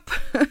still up?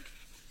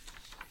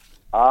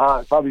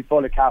 Probably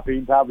full of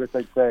caffeine tablets,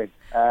 I'd say.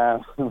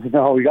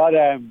 No, we got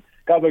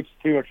about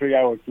 2 or 3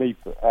 hours sleep,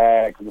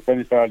 because we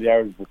finished early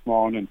hours this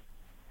morning,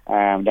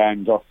 and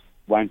then just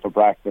went for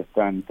breakfast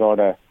and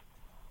sort of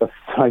just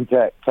trying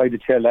to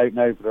chill out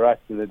now for the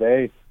rest of the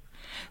day.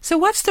 So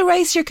what's the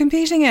race you're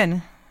competing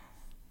in?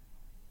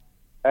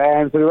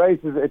 So the race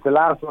it's the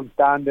last one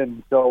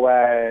standing. So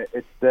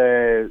it's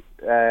the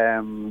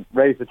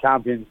Race of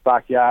Champions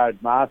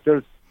Backyard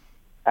Masters.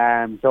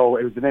 So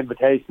it was an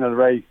invitational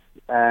race.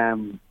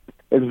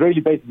 It was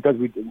really basically because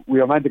we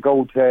were meant to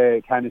go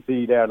to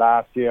Tennessee there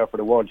last year for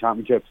the World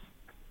Championships,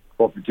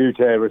 but due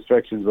to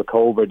restrictions with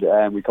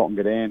COVID, we couldn't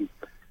get in.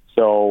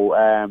 So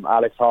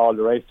Alex Hall,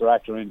 the race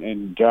director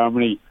in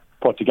Germany,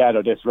 put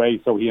together this race.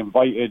 So he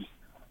invited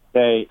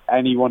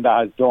anyone that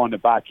has done a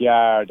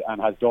backyard and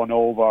has done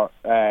over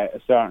a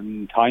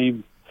certain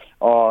time,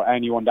 or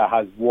anyone that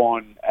has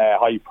won a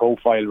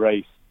high-profile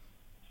race.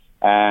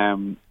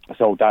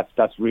 So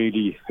that's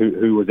really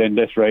who was in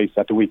this race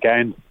at the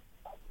weekend.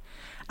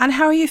 And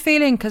how are you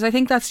feeling? Because I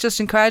think that's just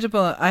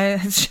incredible.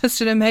 It's just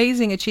an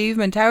amazing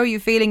achievement. How are you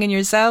feeling in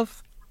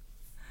yourself?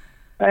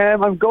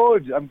 I'm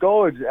good.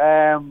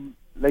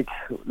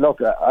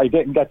 Look, I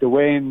didn't get the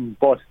win,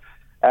 but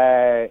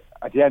at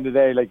the end of the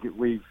day,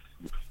 we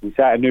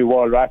set a new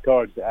world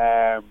record.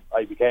 I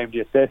became the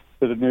assist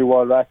to the new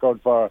world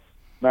record for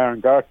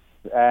Maren Gertz,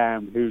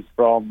 who's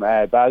from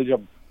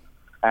Belgium.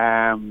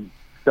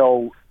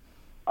 So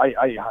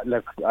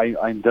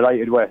I'm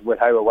delighted with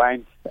how it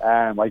went.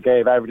 I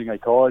gave everything I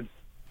could,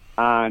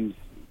 and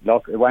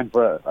look, I went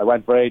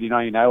for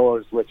 89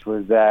 hours, which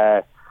was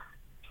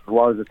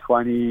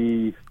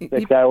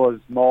 26 hours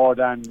more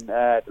than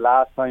the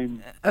last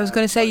time. I was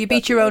going to say you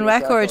beat your own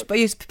record, but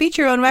you beat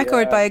your own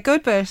record by a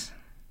good bit.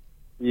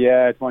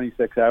 Yeah,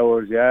 26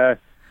 hours, yeah.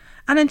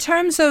 And in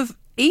terms of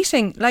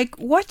eating, like,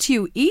 what do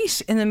you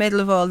eat in the middle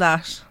of all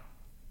that?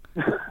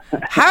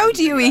 How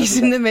do you eat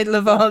in the middle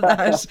of all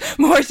that?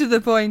 More to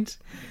the point.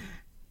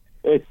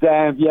 It's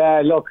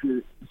look,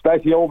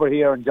 especially over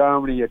here in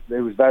Germany, it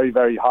was very,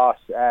 very hot.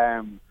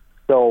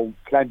 So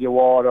plenty of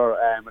water,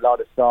 a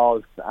lot of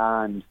salt,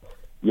 and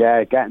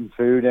getting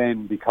food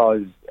in,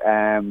 because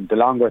the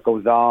longer it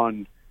goes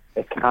on,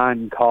 it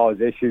can cause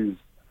issues.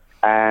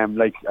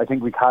 Like, I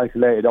think we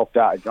calculated up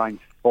that I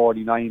drank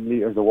 49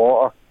 litres of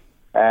water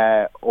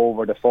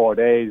over the 4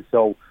 days.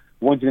 So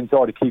once you can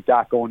sort of keep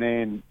that going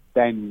in,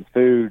 then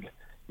food,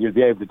 you'll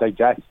be able to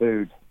digest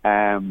food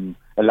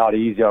a lot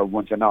easier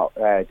once you're not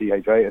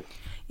dehydrated.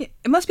 It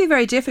must be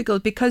very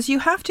difficult, because you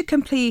have to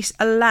complete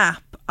a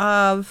lap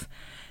of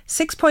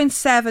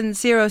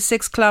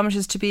 6.706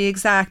 kilometres to be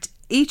exact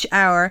each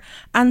hour,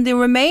 and the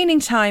remaining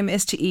time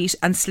is to eat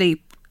and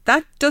sleep.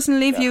 That doesn't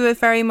leave you with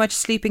very much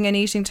sleeping and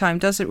eating time,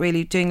 does it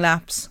really, doing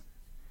laps?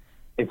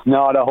 It's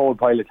not a whole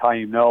pile of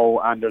time, no,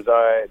 and there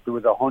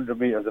was 100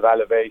 metres of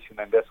elevation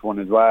in this one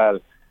as well.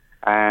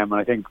 And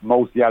I think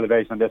most of the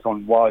elevation on this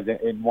one was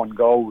in one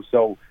go,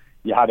 so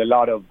you had a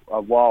lot of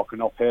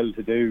walking uphill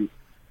to do.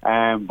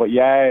 But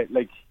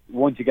like,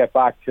 once you get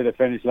back to the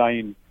finish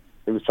line,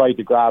 it was trying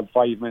to grab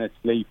 5 minutes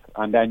sleep,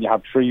 and then you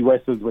have 3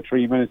 whistles with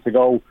 3 minutes to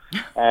go,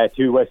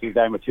 2 whistles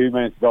then with 2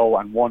 minutes to go,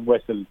 and 1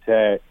 whistle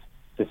to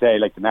say,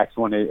 like, the next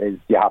one is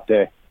you have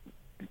to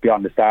be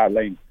on the start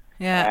line.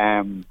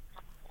 Yeah.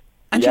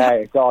 And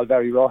it's all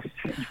very rushed.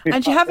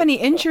 And do you have any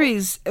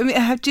injuries? I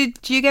mean,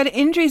 do you get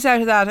injuries out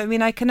of that? I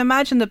mean, I can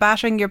imagine the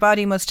battering your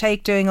body must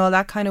take doing all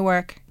that kind of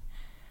work.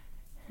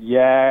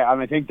 Yeah,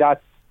 and I think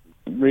that's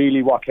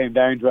really what came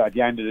down to it at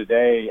the end of the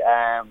day.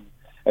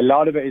 A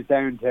lot of it is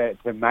down to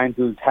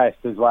mental test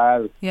as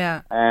well.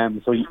 Yeah.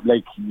 So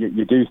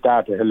you do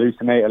start to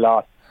hallucinate a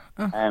lot,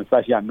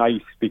 especially at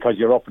night, because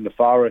you're up in the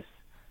forest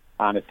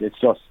and it's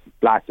just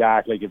black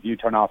dark. Like, if you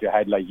turn off your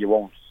headlight, you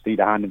won't see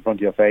the hand in front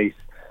of your face.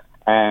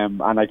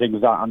 And I think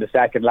it was on the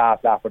second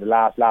last lap, or the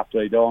last lap that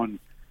I done,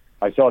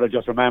 I sort of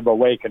just remember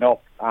waking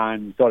up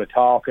and sort of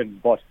talking,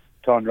 but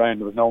turned around,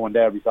 there was no one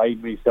there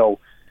beside me. So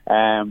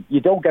you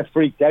don't get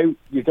freaked out.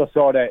 You just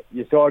sort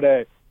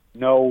of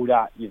know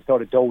that you've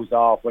sort of dozed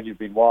off when you've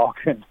been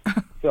walking.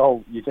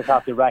 So you just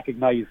have to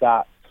recognise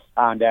that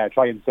and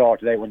try and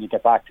sort it out when you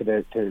get back to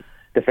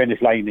the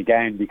finish line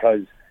again,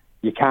 because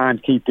you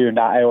can't keep doing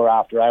that hour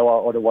after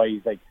hour.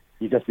 Otherwise, like,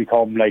 you just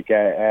become like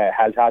a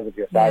health hazard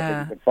yourself.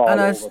 Yeah. You can fall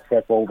over,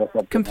 trip over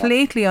something.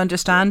 Completely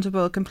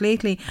understandable,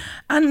 completely.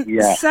 And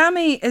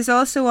Sammy is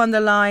also on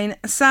the line.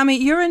 Sammy,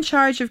 you're in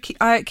charge of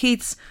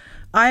Keith's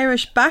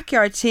Irish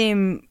backyard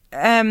team.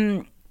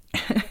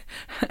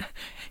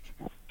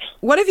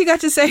 What have you got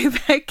to say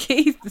about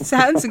Keith? It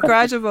sounds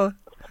incredible.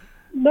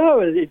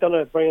 No, he's done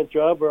a brilliant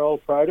job. We're all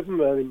proud of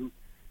him. I mean,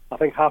 I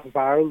think half of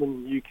Ireland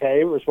and the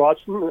UK was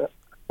watching the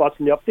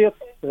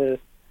update.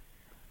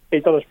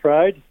 He's done us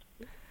proud.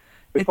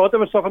 We thought there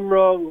was something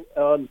wrong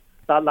on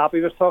that lap he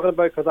was talking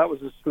about, because that was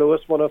the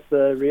slowest one of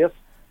the race.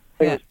 I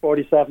think it was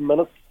 47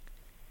 minutes.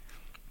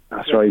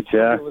 That's right,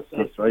 yeah.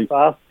 That's right.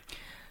 Fast.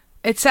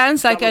 It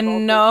sounds like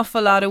an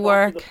awful lot of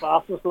work. The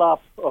fastest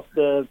lap of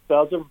the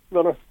Belgium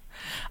runner.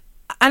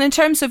 And in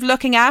terms of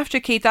looking after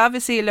Keith,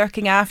 obviously you're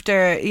looking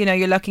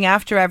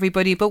after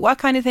everybody, but what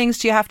kind of things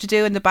do you have to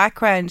do in the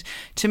background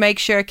to make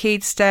sure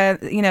Keith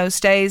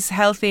stays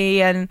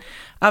healthy, and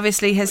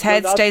obviously his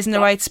head stays in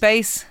the right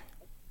space?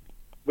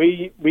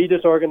 We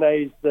just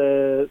organised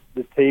the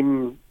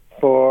team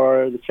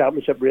for the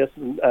championship race.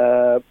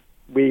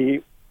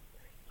 We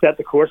set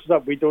the courses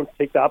up. We don't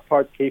take that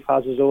part. Keith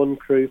has his own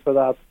crew for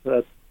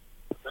that.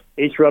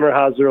 Each runner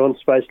has their own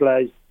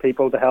specialised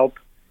people to help.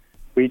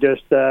 We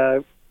just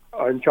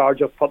are in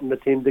charge of putting the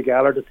team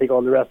together to take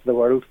on the rest of the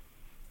world.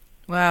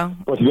 Wow.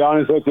 But to be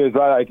honest with you as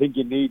well, I think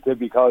you need to,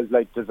 because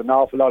like, there's an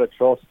awful lot of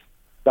trust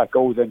that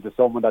goes into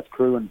someone that's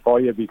crewing for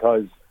you,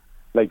 because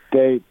like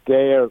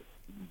they're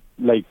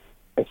like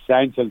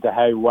essential to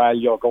how well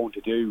you're going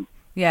to do.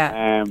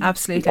 Yeah,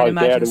 absolutely. Because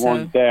they're the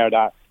ones there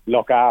that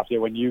look after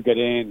you when you get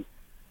in.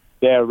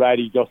 They're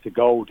ready just to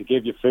go, to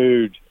give you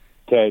food,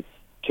 to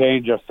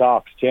change your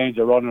socks, change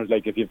your runners.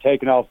 Like, if you've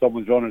taken off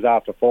someone's runners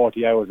after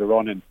 40 hours of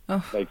running,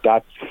 like,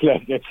 that's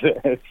like,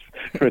 it's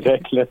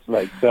ridiculous.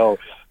 Like, so.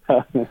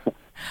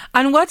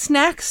 And what's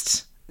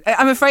next?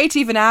 I'm afraid to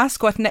even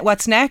ask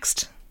what's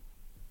next.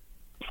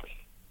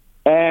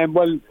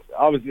 Well,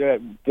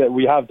 obviously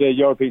we have the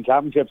European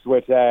Championships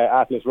with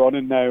Atlas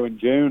Running now in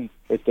June.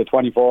 It's the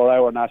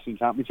 24-hour national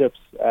championships.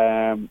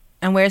 And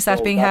where's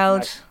that being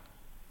held?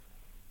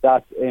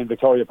 That's in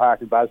Victoria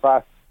Park in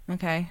Belfast.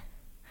 Okay.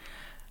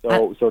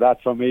 So that's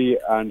for me,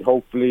 and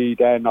hopefully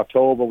then in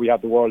October we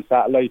have the World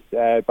Satellite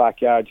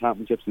Backyard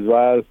Championships as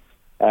well,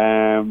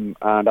 and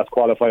that's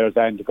qualifiers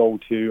then to go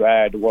to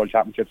the World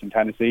Championships in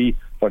Tennessee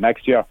for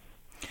next year.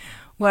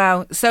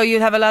 Wow, so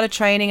you'll have a lot of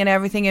training and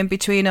everything in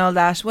between all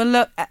that. Well,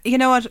 look, you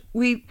know what,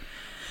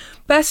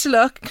 best of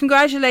luck.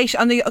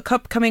 Congratulations on the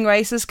upcoming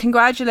races.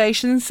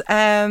 Congratulations.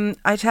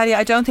 I tell you,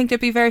 I don't think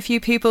there'd be very few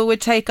people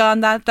would take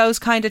on those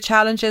kind of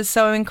challenges,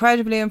 so I'm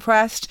incredibly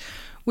impressed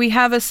We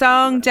have a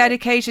song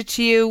dedicated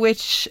to you,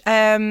 which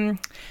I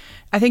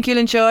think you'll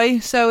enjoy.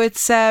 So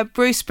it's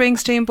Bruce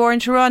Springsteen, Born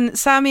to Run.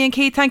 Sammy and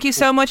Keith, thank you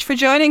so much for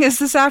joining us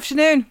this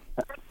afternoon.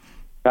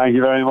 Thank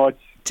you very much.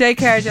 Take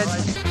care,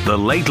 gentlemen. The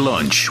Late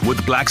Lunch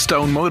with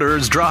Blackstone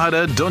Motors,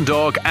 Drogheda,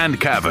 Dundalk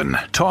and Cavan.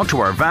 Talk to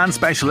our van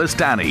specialist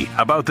Danny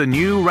about the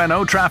new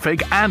Renault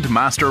Traffic and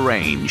Master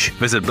range.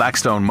 Visit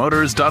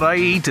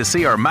blackstonemotors.ie to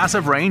see our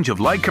massive range of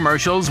light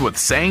commercials with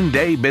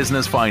same-day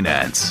business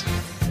finance.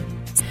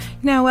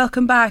 Now,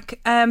 welcome back.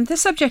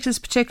 This subject is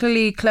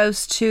particularly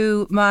close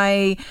to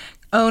my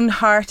own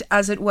heart,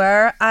 as it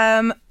were.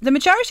 The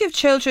majority of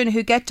children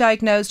who get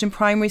diagnosed in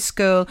primary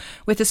school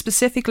with a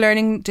specific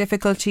learning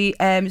difficulty,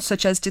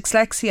 such as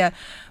dyslexia,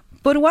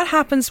 but what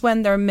happens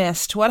when they're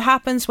missed? What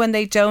happens when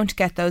they don't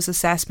get those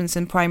assessments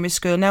in primary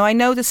school? Now, I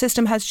know the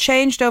system has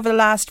changed over the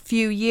last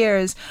few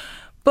years,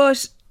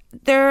 but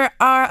there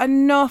are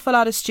an awful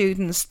lot of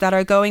students that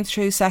are going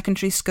through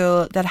secondary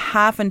school that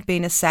haven't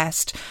been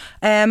assessed.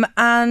 And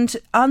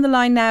on the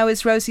line now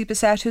is Rosie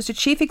Bissett, who's the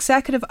Chief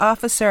Executive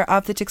Officer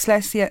of the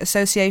Dyslexia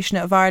Association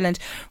of Ireland.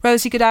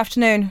 Rosie, good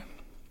afternoon.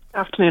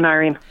 Afternoon,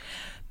 Irene.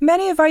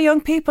 Many of our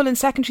young people in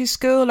secondary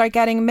school are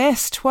getting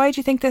missed. Why do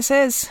you think this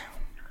is?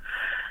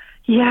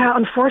 Yeah,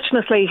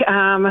 unfortunately,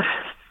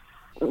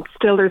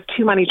 still there's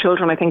too many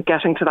children, I think,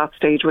 getting to that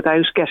stage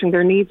without getting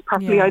their needs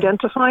properly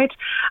identified.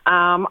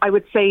 I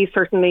would say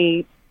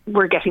certainly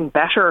we're getting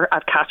better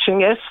at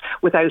catching it,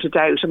 without a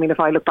doubt. I mean, if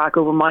I look back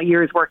over my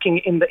years working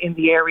in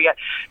the area,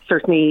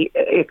 certainly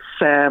it's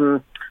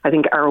I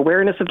think our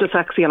awareness of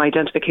dyslexia and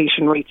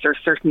identification rates are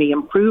certainly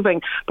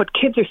improving, but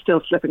kids are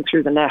still slipping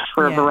through the net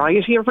for a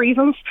variety of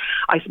reasons.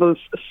 I suppose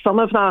some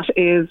of that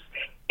is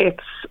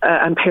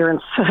and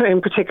parents in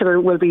particular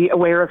will be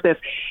aware of this,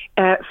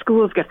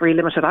 schools get very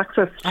limited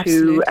access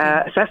to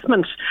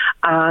assessment,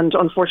 and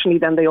unfortunately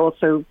then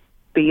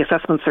the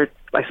assessments are,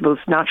 I suppose,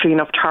 naturally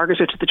enough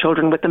targeted to the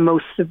children with the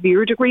most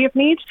severe degree of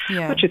need,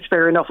 which is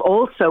fair enough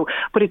also,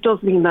 but it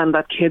does mean then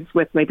that kids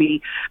with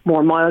maybe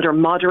more mild or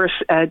moderate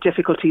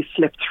difficulties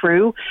slip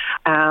through.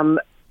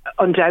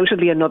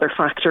 Undoubtedly, another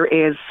factor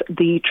is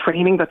the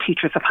training that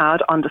teachers have had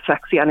on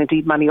dyslexia and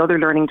indeed many other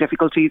learning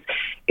difficulties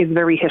is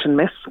very hit and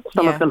miss.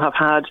 Some of them have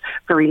had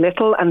very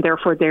little, and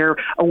therefore their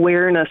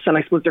awareness and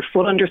I suppose their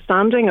full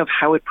understanding of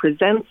how it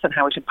presents and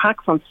how it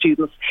impacts on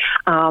students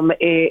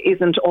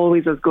isn't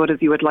always as good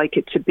as you would like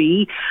it to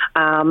be.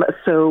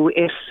 So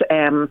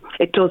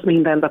it does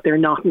mean then that they're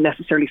not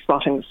necessarily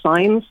spotting the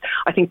signs.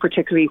 I think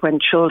particularly when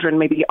children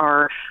maybe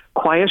are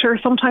quieter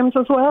sometimes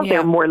as well,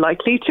 they're more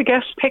likely to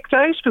get picked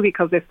out,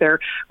 because if they're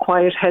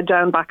quiet, head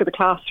down back of the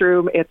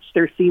classroom,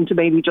 they're seen to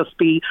maybe just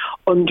be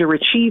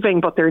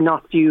underachieving, but they're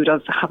not viewed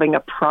as having a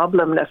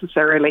problem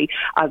necessarily,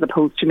 as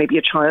opposed to maybe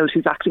a child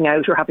who's acting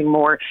out or having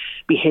more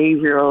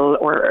behavioural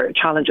or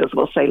challenges,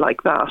 we'll say,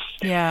 like that.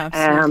 Yeah,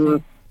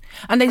 absolutely.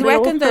 And they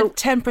reckon that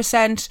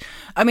 10%,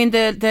 I mean,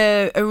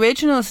 the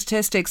original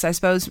statistics, I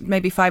suppose,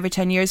 maybe 5 or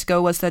 10 years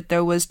ago, was that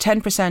there was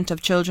 10%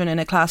 of children in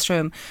a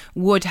classroom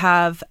would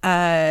have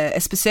a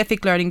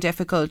specific learning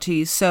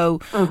difficulty. So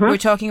we're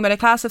talking about a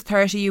class of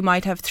 30, you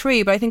might have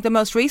 3. But I think the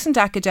most recent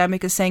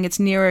academic is saying it's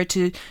nearer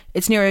to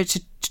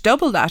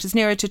double that. It's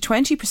nearer to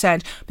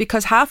 20%,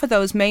 because half of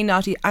those may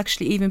not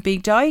actually even be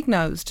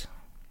diagnosed.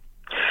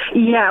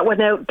 Yeah, well,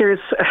 now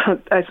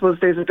I suppose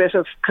there's a bit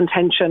of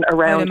contention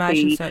around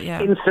the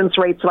incidence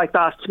rates like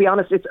that. To be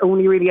honest, it's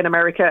only really in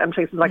America and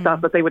places like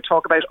that they would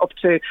talk about up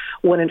to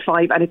 1 in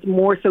 5, and it's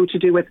more so to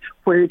do with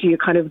where do you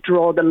kind of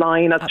draw the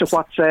line as to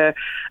what's a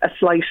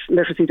slight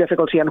literacy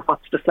difficulty and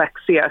what's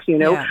dyslexia, you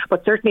know. Yeah.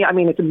 But certainly, I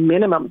mean, it's a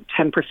minimum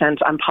 10%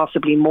 and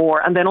possibly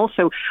more. And then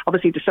also,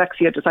 obviously,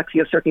 dyslexia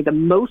is certainly the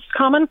most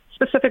common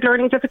specific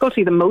learning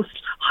difficulty, the most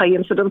high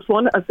incidence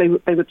one, as they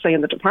would say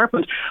in the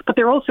department. But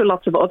there are also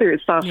lots of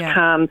others that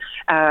can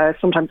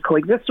sometimes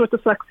coexist with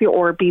dyslexia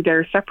or be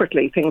there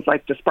separately, things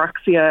like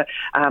dyspraxia,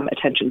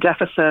 attention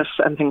deficit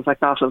and things like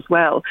that as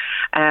well.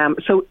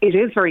 So it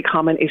is very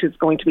common. It is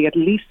going to be at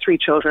least 3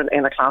 children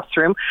in a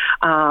classroom,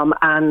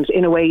 and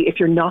in a way, if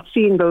you're not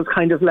seeing those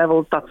kind of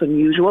levels, that's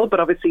unusual,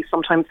 but obviously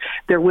sometimes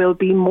there will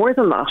be more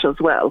than that as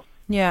well.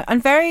 Yeah,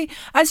 and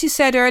as you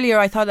said earlier,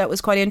 I thought that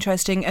was quite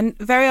interesting, and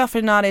very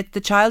often not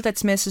the child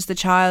that's missed is the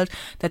child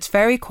that's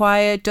very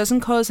quiet,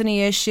 doesn't cause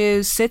any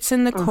issues, sits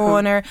in the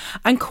corner,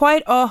 and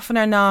quite often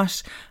are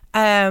not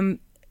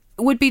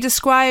would be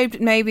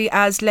described maybe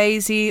as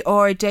lazy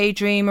or a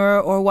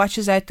daydreamer or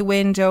watches out the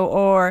window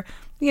or,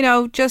 you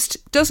know, just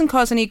doesn't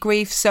cause any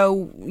grief.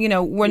 So, you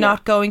know, we're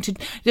not going to,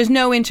 there's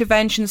no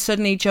intervention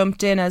suddenly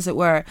jumped in, as it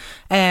were.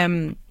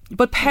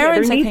 But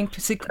parents, I think,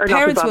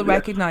 parents will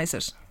recognise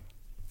it.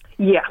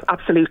 Yeah,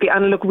 absolutely.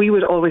 And look, we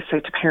would always say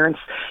to parents,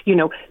 you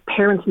know,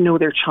 parents know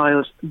their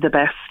child the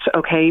best,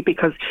 okay?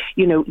 Because,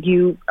 you know,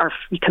 you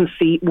can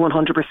see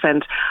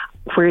 100%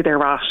 where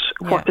they're at,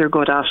 what they're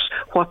good at,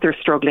 what they're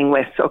struggling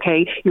with,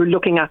 okay? You're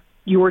looking at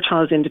your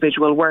child's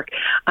individual work.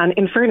 And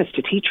in fairness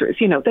to teachers,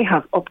 they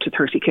have up to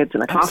 30 kids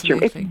in a classroom.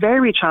 Absolutely. It's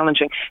very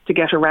challenging to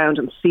get around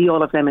and see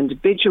all of them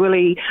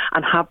individually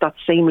and have that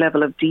same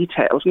level of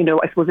detail.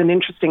 I suppose an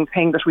interesting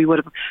thing that we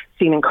would have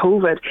seen in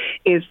COVID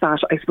is that,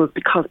 I suppose,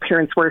 because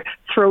parents were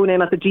thrown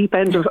in at the deep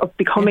end of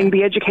becoming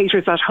the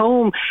educators at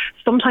home,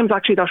 sometimes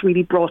actually that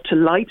really brought to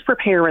light for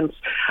parents,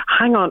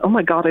 hang on, oh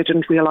my God, I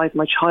didn't realise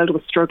my child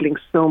was struggling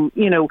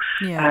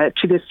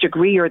to this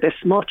degree or this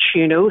much,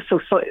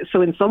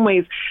 So in some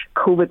ways,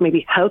 COVID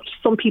maybe helped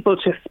some people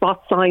to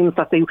spot signs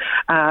that they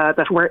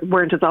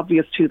weren't as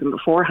obvious to them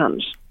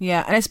beforehand.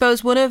 Yeah, and I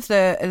suppose one of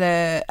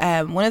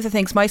the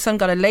things, my son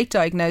got a late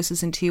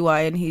diagnosis in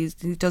TY, and he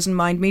doesn't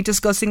mind me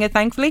discussing it,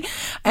 thankfully.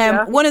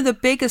 One of the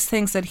biggest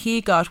things that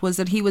he got was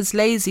that he was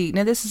lazy.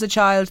 Now, this is a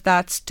child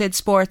that did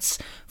sports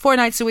 4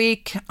 nights a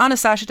week, on a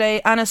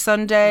Saturday and a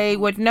Sunday,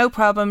 with no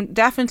problem,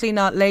 definitely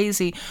not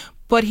lazy.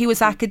 But he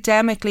was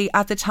academically,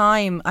 at the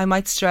time, I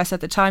might stress, at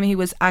the time he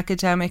was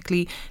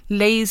academically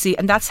lazy,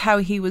 and that's how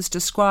he was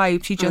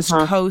described. He just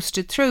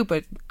coasted through.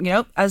 But,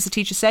 as the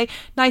teachers say,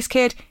 nice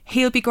kid,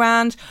 he'll be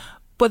grand.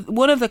 But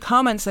one of the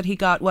comments that he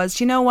got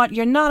was, you know what,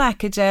 you're not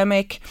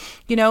academic,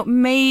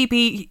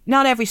 maybe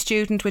not every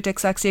student with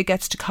dyslexia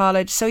gets to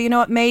college, so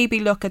maybe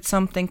look at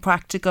something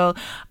practical.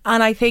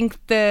 And I think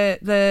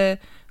the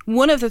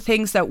one of the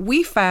things that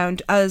we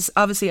found, as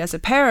a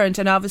parent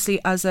and obviously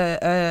as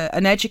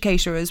an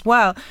educator as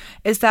well,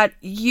 is that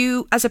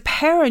you, as a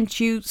parent,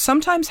 you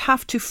sometimes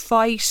have to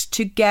fight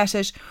to get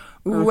it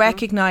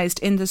recognised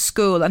in the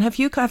school. And have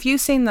you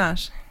seen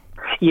that?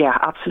 Yeah,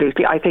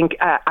 absolutely. I think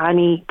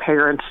any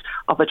parent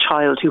of a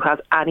child who has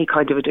any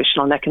kind of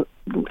additional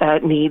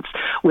needs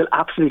will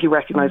absolutely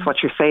recognise what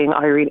you're saying,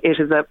 Irene. It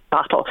is a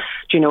battle.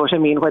 Do you know what I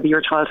mean? Whether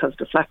your child has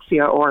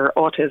dyslexia or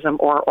autism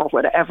or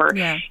whatever,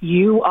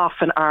 you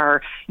often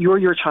you're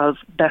your child's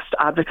best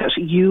advocate.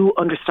 You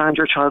understand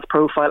your child's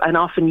profile, and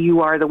often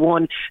you are the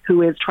one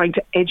who is trying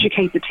to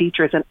educate the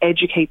teachers and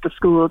educate the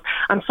schools.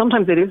 And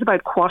sometimes it is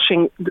about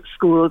quashing the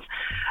schools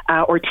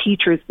or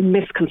teachers'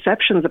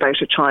 misconceptions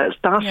about a child.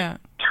 That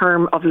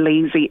term of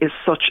lazy is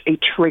such a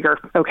trigger,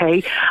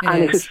 okay?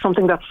 And it is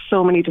something that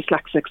so many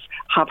dyslexics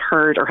have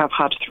heard or have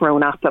had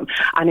thrown at them.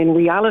 And in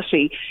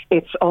reality,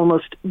 it's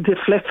almost the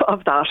flip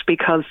of that,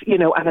 because,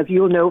 and as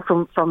you'll know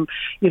from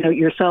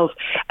yourself,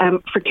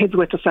 for kids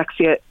with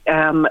dyslexia,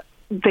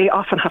 they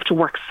often have to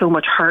work so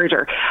much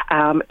harder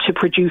to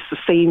produce the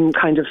same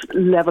kind of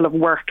level of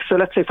work. So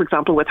let's say, for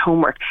example, with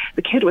homework,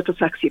 the kid with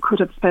dyslexia could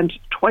have spent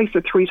 2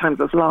 or 3 times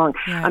as long,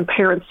 and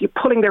parents, you're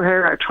pulling their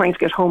hair out trying to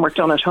get homework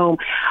done at home,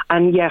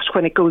 and yet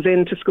when it goes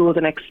into school the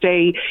next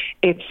day,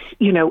 it's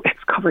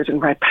covered in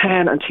red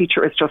pen, and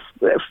teacher is just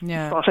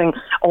spotting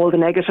all the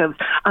negatives,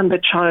 and the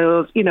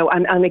child,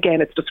 and again,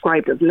 it's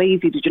described as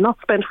lazy. Did you not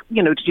spend,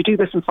 did you do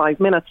this in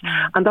 5 minutes?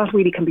 And that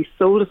really can be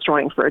soul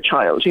destroying for a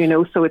child,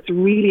 so it's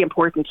really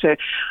important to,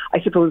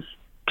 I suppose,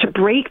 to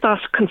break that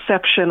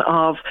conception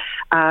of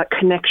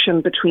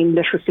connection between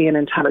literacy and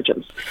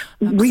intelligence.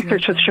 Absolutely.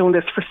 Research has shown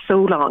this for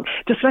so long.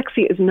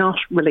 Dyslexia is not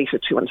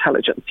related to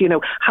intelligence.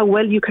 How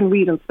well you can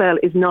read and spell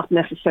is not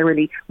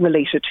necessarily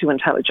related to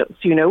intelligence,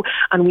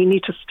 and we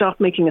need to stop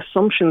making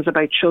assumptions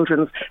about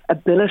children's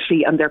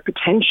ability and their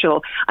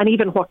potential, and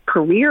even what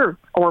career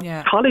or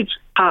college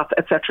path,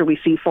 etc., we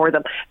see for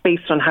them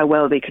based on how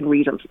well they can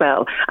read and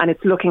spell. And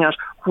it's looking at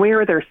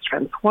where are their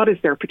strengths, what is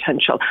their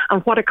potential,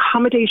 and what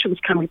accommodations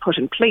can we put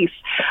in place,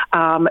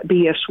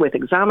 be it with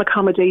exam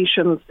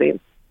accommodations, the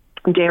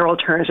DARE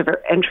alternative or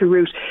entry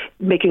route,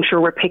 making sure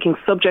we're picking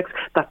subjects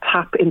that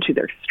tap into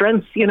their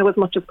strengths, as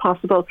much as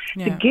possible,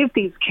 to give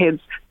these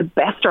kids the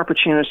best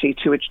opportunity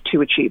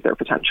to achieve their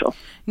potential.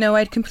 No,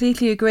 I'd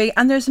completely agree.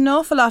 And there's an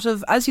awful lot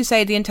of, as you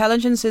say, the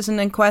intelligence isn't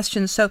in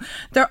question. So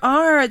there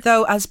are,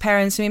 though, as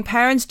parents,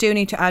 parents do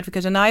need to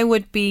advocate, and I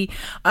would be,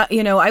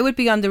 I would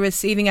be on the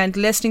receiving end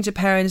listening to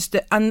parents,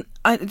 and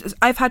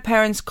I've had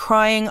parents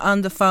crying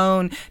on the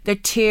phone, their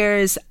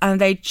tears, and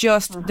they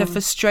just, the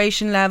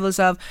frustration levels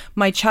of,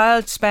 my child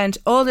spent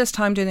all this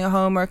time doing their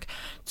homework,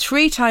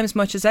 3 times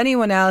much as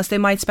anyone else. They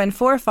might spend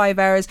 4 or 5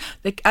 hours.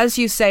 As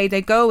you say,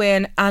 they go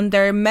in and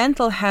their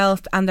mental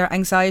health and their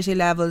anxiety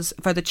levels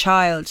for the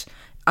child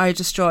are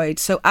destroyed.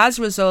 So as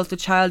a result, the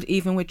child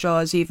even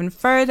withdraws even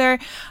further.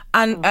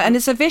 And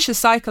it's a vicious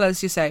cycle,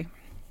 as you say.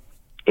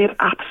 It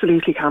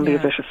absolutely can be a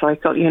vicious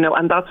cycle,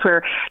 and that's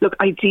where, look,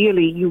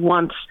 ideally you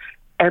want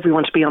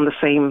everyone to be on the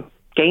same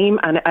game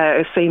and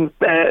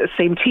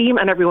same team,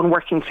 and everyone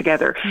working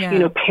together,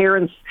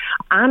 parents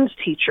and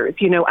teachers,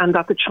 and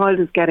that the child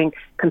is getting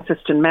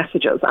consistent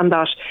messages, and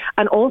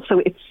also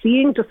it's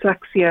seeing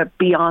dyslexia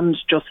beyond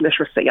just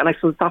literacy. And I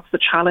suppose that's the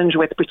challenge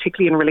with,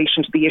 particularly in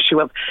relation to the issue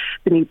of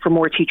the need for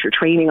more teacher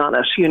training on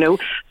it.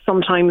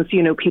 Sometimes,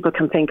 people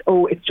can think,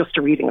 oh, it's just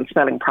a reading and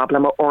spelling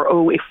problem,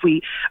 or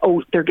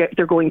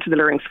they're going to the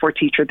learning support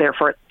teacher,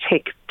 therefore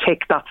tick,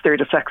 that's their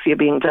dyslexia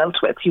being dealt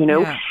with.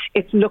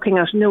 It's looking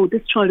at, no,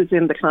 this child is in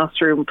within the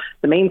classroom,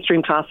 the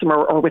mainstream classroom,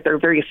 or with their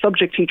various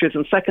subject teachers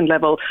in second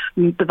level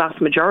the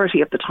vast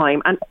majority of the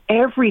time. And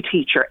every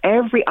teacher,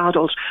 every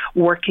adult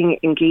working,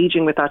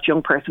 engaging with that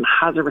young person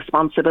has a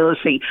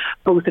responsibility,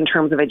 both in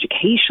terms of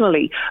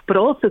educationally, but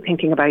also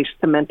thinking about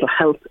the mental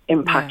health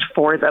impact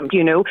for them,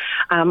 you know.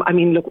 I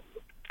mean, look,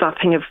 that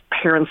thing of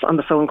parents on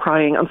the phone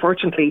crying,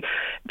 unfortunately,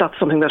 that's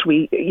something that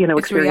we, you know,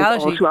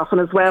 experience all too often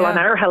as well on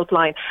our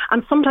helpline.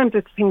 And sometimes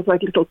it's things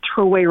like little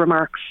throwaway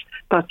remarks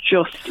that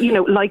just, you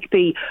know, like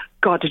the,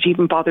 God, did you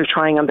even bother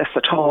trying on this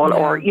at all?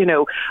 Or, you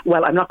know,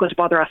 well, I'm not going to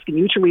bother asking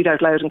you to read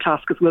out loud in class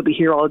because we'll be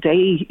here all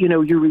day, you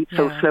know, you read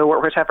so slow or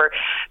whatever.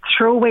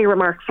 Throwaway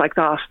remarks like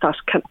that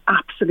can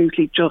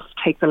absolutely just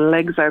take the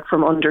legs out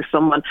from under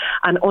someone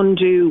and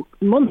undo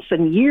months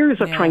and years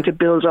of trying to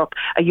build up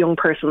a young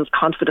person's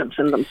confidence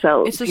in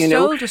themselves. It's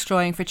soul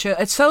destroying for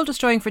children. It's soul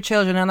destroying for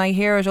children, and I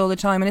hear it all the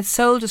time. And it's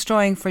soul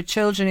destroying for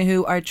children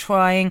who are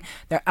trying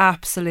their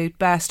absolute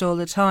best all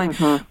the time.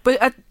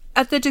 But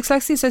at the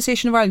Dyslexia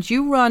Association of Ireland,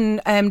 you run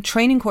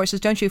training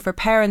courses, don't you, for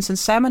parents and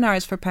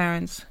seminars for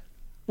parents?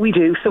 We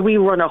do. So we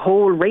run a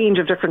whole range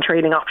of different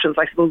training options.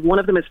 I suppose one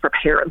of them is for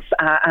parents,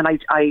 and I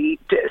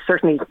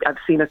certainly I've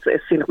seen it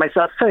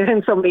myself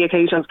in so many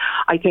occasions.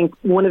 I think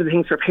one of the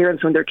things for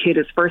parents when their kid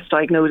is first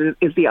diagnosed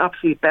is the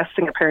absolute best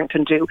thing a parent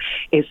can do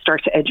is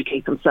start to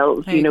educate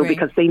themselves. I agree.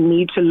 Because they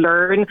need to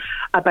learn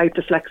about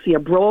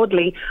dyslexia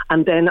broadly,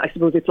 and then I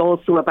suppose it's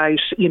also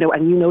about, you know,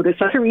 and you know this,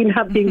 Irene,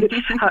 having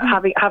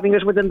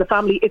it within the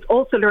family. It's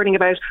also learning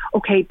about,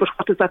 okay, but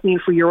what does that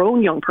mean for your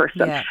own young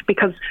person?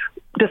 Because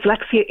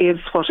dyslexia is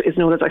what is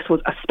known as, I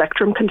suppose, a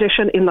spectrum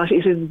condition, in that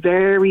it is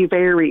very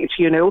varied,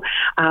 you know,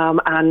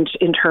 and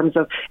in terms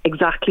of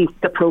exactly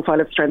the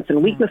profile of strengths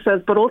and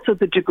weaknesses, but also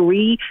the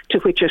degree to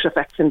which it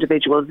affects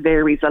individuals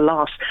varies a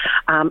lot.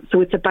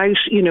 So it's about,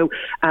 you know,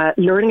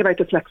 learning about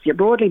dyslexia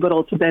broadly, but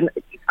also then,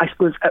 I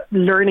suppose,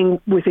 learning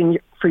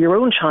for your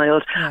own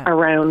child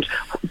around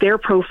their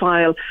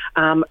profile,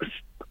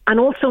 and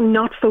also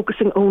not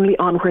focusing only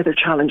on where their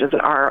challenges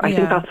are. I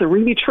think that's a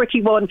really tricky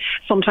one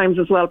sometimes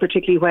as well,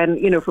 particularly when,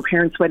 you know, for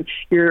parents when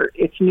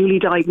it's newly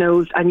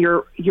diagnosed and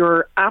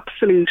your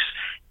absolute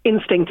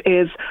instinct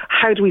is,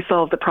 how do we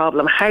solve the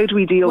problem? How do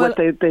we deal with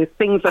the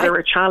things that are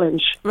a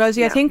challenge?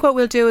 Rosie, I think what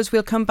we'll do is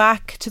we'll come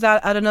back to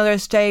that at another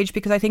stage,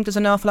 because I think there's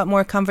an awful lot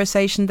more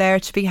conversation there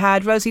to be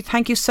had. Rosie,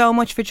 thank you so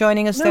much for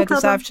joining us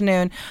this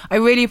afternoon. I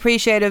really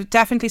appreciate it.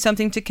 Definitely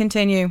something to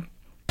continue.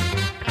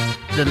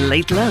 The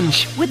Late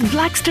Lunch with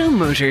Blackstone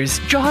Motors,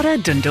 Drogheda,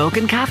 Dundalk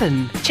and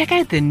Cavan. Check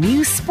out the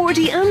new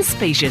sporty and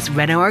spacious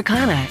Renault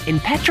Arcana in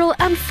petrol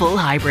and full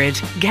hybrid.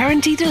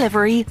 Guarantee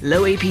delivery,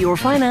 low APR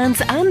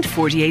finance and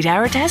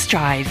 48-hour test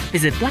drive.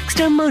 Visit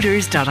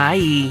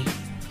blackstonemotors.ie.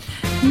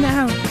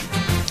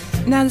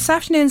 Now this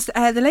afternoon's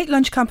the Late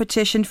Lunch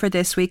competition for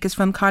this week is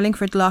from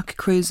Carlingford Lough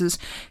Cruises,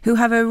 who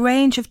have a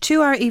range of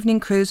 2-hour evening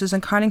cruises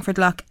on Carlingford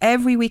Lough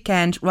every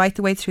weekend right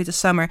the way through the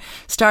summer,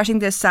 starting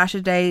this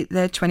Saturday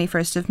the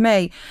 21st of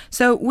May.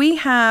 So we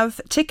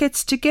have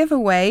tickets to give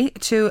away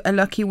to a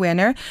lucky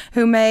winner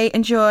who may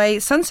enjoy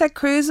Sunset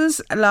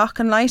Cruises, Lough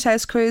and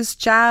Lighthouse Cruise,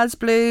 Jazz,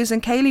 Blues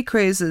and Cayley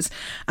Cruises,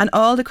 and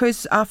all the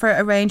cruises offer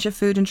a range of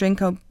food and drink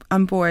on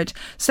board.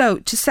 So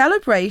to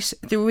celebrate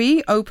the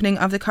reopening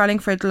of the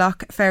Carlingford Lough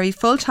Ferry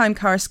full-time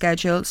car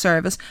schedule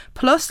service,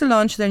 plus the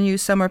launch of their new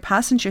summer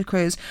passenger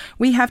cruise,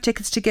 we have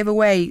tickets to give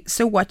away.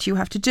 So what do you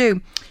have to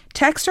do?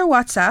 Text or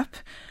WhatsApp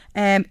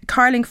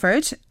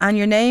Carlingford and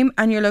your name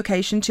and your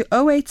location to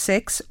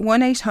 086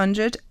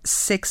 1800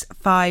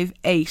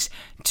 658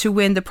 to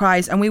win the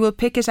prize, and we will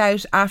pick it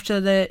out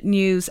after the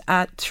news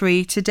at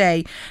 3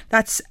 today.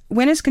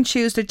 Winners can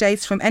choose their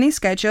dates from any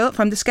schedule,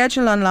 from the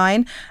schedule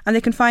online, and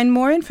they can find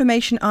more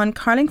information on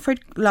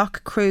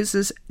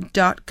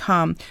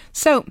carlingfordloughcruises.com.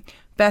 So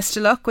best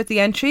of luck with the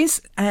entries.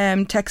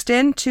 Text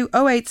in to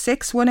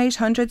 086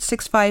 1800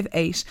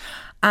 658.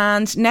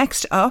 And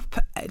next up,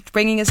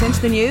 bringing us into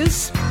the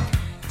news,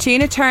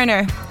 Tina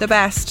Turner, the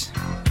best.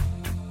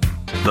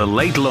 The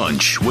Late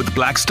Lunch with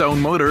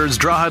Blackstone Motors,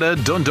 Drogheda,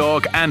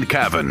 Dundalk and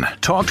Cavan.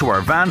 Talk to our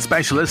van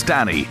specialist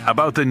Danny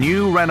about the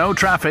new Renault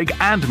Traffic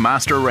and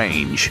Master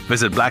range.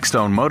 Visit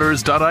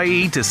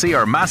blackstonemotors.ie to see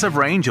our massive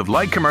range of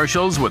light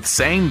commercials with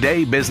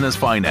same-day business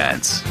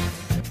finance.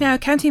 Now,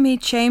 County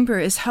Meath Chamber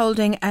is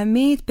holding a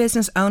Meath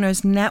Business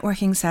Owners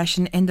Networking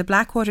session in the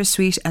Blackwater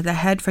Suite at the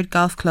Headford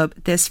Golf Club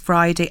this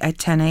Friday at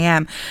 10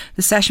 a.m.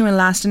 The session will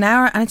last an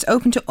hour and it's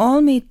open to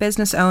all Meath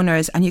business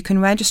owners, and you can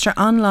register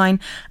online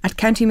at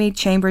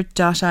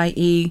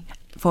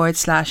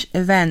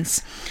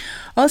countymeathchamber.ie/events.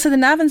 Also, the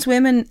Navins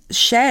Women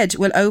Shed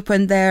will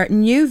open their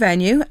new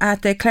venue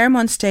at the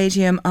Claremont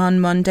Stadium on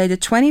Monday, the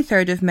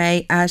 23rd of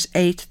May at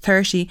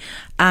 8:30,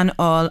 and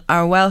all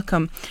are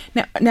welcome.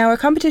 Now our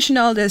competition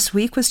all this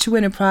week was to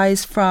win a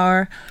prize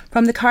from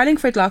the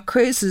Carlingford Lough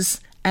Cruises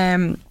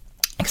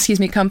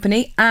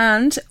company,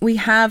 and we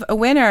have a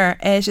winner.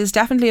 It is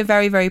definitely a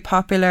very, very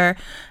popular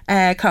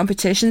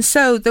competition.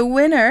 So the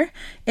winner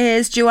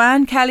is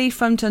Joanne Kelly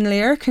from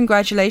Dunleer.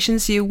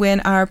 Congratulations, you win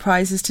our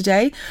prizes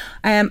today.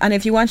 And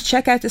if you want to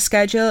check out the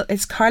schedule,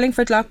 it's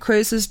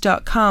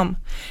carlingfordlochcruises.com.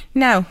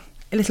 Now,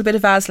 a little bit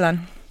of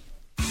Aslan.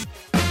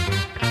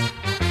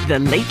 The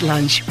Late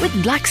Lunch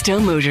with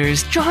Blackstone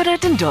Motors, Drogheda,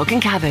 Dundalk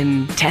and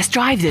Cavan. Test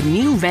drive the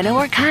new Renault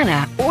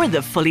Arcana or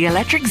the fully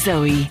electric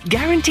Zoe.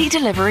 Guaranteed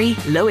delivery,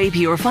 low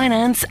APR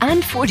finance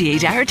and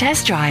 48-hour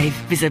test drive.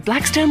 Visit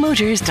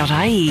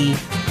blackstonemotors.ie.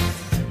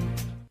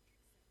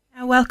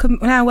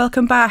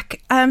 Welcome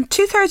back.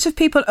 2/3 of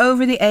people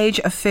over the age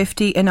of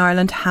 50 in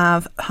Ireland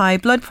have high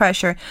blood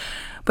pressure,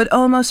 but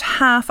almost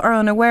half are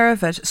unaware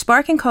of it,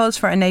 sparking calls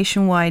for a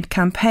nationwide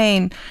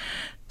campaign.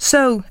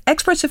 So,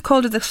 experts have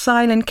called it the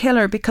silent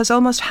killer because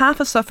almost half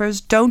of sufferers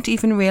don't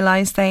even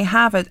realise they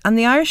have it. And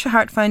the Irish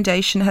Heart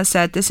Foundation has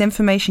said this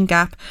information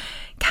gap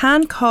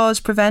can cause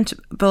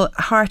preventable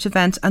heart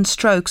events and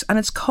strokes, and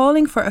it's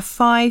calling for a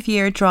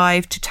 5-year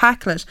drive to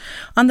tackle it.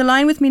 On the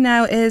line with me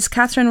now is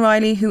Catherine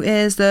Riley, who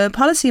is the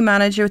Policy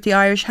Manager with the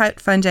Irish Heart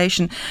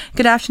Foundation.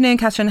 Good afternoon,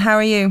 Catherine. How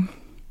are you?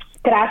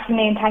 Good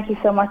afternoon. Thank you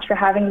so much for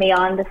having me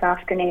on this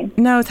afternoon.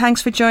 No,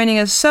 thanks for joining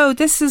us. So,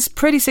 this is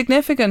pretty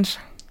significant.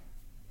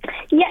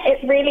 Yeah,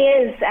 it really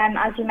is.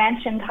 As you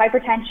mentioned,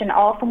 hypertension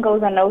often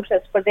goes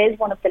unnoticed, but it is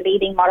one of the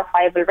leading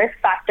modifiable risk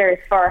factors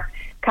for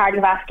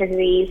cardiovascular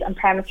disease and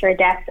premature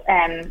death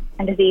and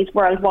disease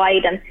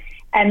worldwide.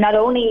 And not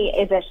only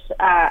is it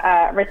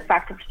a risk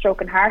factor for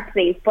stroke and heart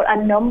disease, but a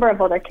number of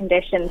other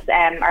conditions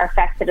are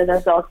affected as a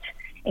result,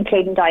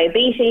 including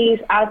diabetes,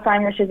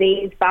 Alzheimer's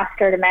disease,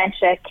 vascular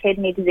dementia,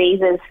 kidney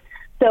diseases.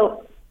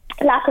 So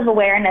lack of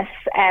awareness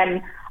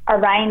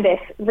around this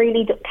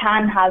really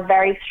can have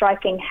very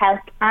striking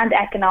health and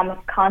economic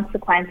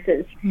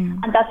consequences.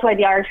 And that's why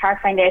the Irish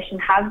Heart Foundation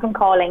has been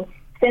calling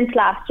since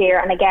last year,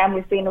 and again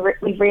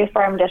we've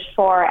reaffirmed it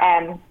for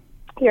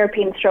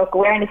European Stroke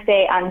Awareness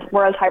Day and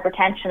World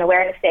Hypertension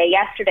Awareness Day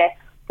yesterday,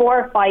 for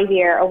a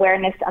 5-year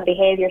awareness and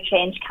behaviour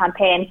change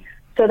campaign,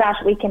 so that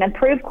we can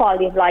improve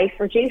quality of life,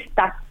 reduce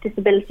that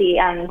disability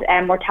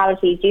and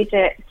mortality due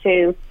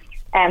to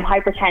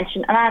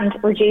hypertension, and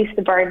reduce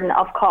the burden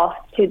of cost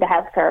to the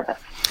health service.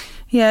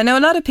 Yeah, now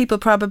a lot of people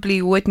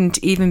probably wouldn't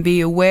even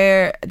be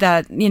aware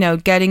that,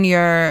 getting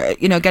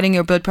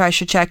your blood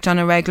pressure checked on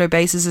a regular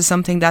basis is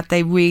something that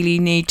they really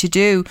need to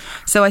do.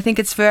 So I think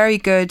it's very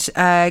good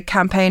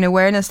campaign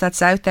awareness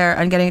that's out there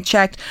and getting it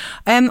checked.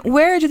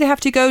 Where do they have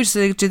to go?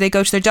 Do they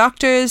go to their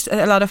doctors?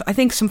 I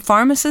think some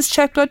pharmacists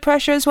check blood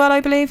pressure as well, I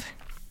believe.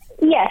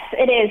 Yes,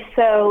 it is.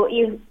 So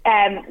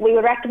we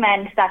would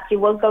recommend that you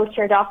will go to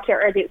your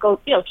doctor, or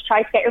to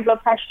try to get your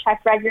blood pressure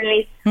checked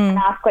regularly and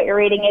ask what your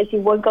reading is. You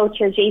would go to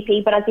your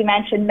GP, but as you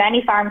mentioned,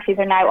 many pharmacies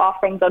are now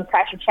offering blood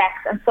pressure checks,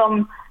 and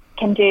some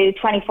can do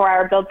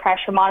 24-hour blood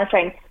pressure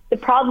monitoring. The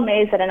problem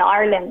is that in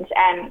Ireland,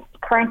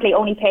 currently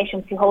only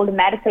patients who hold a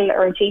medical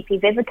or a GP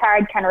visit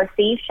card can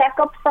receive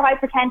checkups for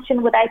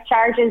hypertension without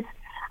charges,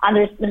 and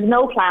there's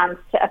no plans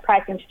at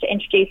present to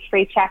introduce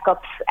free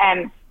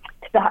checkups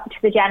to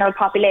the general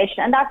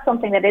population, and that's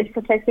something that is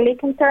particularly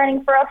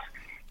concerning for us.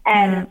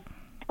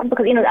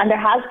 Because and there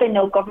has been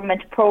no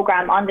government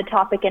programme on the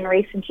topic in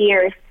recent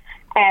years,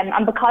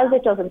 and because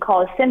it doesn't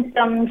cause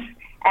symptoms,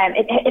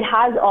 it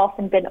has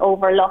often been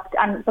overlooked.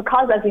 And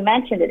because, as we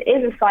mentioned, it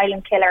is a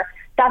silent killer,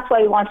 that's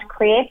why we want to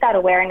create that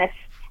awareness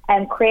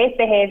and create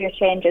behaviour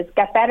changes,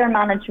 get better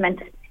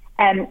management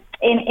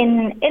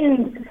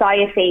in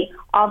society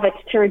of it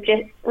to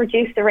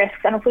reduce the risks.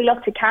 And if we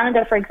look to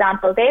Canada, for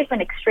example, they've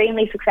been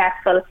extremely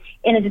successful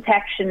in a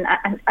detection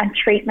and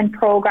treatment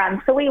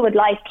programme. So we would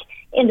like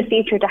in the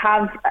future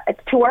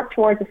to work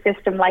towards a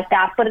system like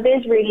that. But it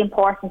is really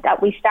important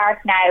that we start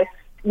now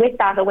with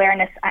that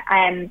awareness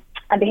and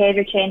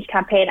behaviour change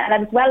campaign,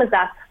 and as well as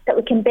that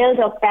we can build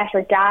up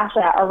better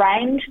data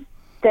around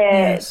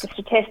the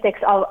statistics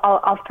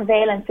of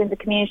prevalence in the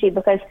community,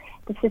 because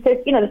the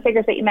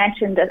figures that you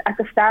mentioned at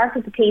the start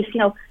of the piece,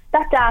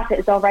 that data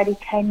is already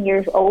 10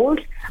 years old,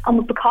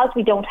 and because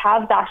we don't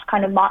have that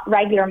kind of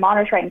regular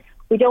monitoring,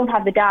 we don't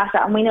have the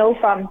data, and we know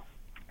from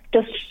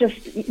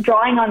just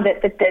drawing on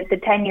the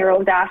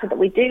 10-year-old data that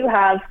we do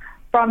have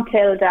from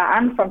TILDA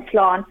and from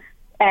Slán,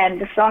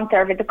 the Slán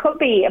survey, there could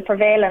be a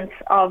prevalence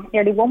of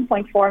nearly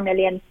 1.4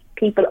 million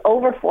people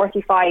over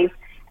 45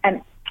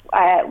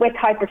 with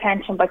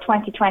hypertension by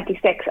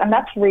 2026, and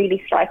that's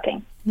really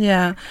striking.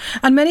 Yeah,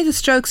 and many of the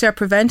strokes are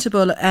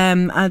preventable.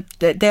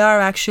 They are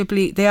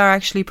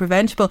actually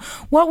preventable.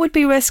 What would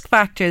be risk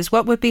factors?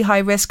 What would be high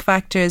risk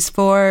factors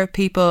for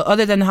people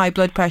other than high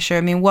blood pressure?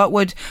 I mean, what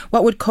would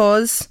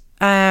cause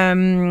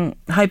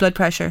high blood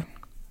pressure?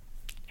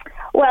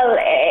 Well,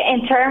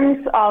 in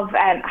terms of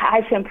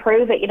how to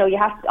improve it, you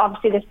have to,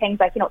 obviously there's things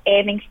like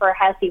aiming for a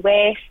healthy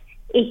weight,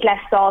 eat less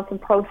salt and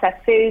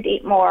processed food,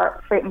 eat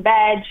more fruit and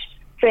veg,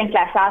 drink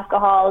less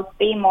alcohol,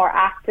 be more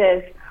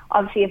active,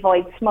 obviously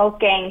avoid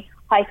smoking.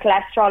 High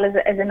cholesterol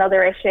is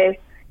another issue.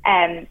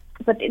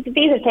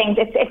 these are things.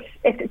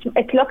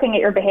 It's looking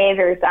at your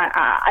behaviours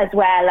as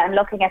well, and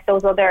looking at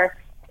those other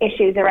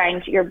issues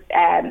around your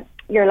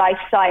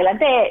lifestyle, and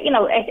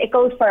it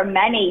goes for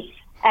many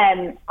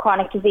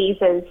chronic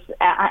diseases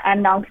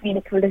and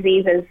non-communicable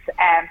diseases.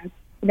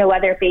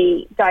 Whether it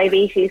be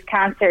diabetes,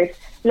 cancers,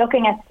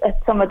 looking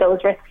at some of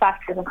those risk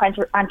factors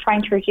and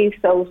trying to reduce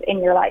those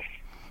in your life.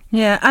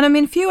 Yeah, and I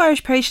mean, few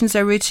Irish patients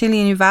are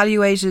routinely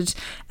evaluated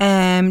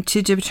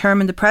to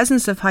determine the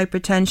presence of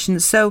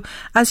hypertension. So,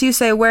 as you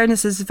say,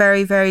 awareness is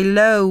very, very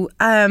low.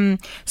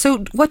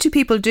 So what do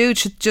people do?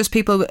 Should just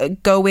people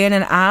go in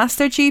and ask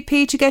their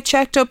GP to get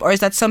checked up, or is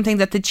that something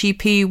that the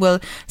GP will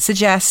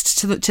suggest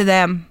to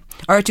them?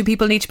 Or do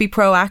people need to be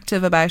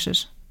proactive about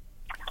it?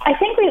 I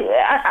think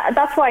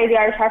that's why the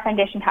Irish Heart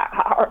Foundation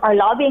are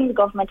lobbying the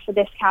government for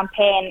this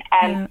campaign.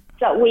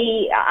 So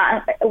we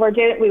have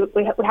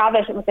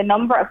it with a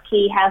number of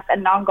key health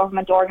and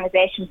non-government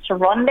organisations to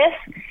run this,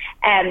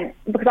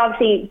 because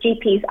obviously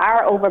GPs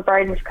are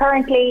overburdened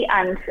currently,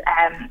 and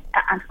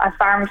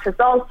pharmacists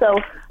also.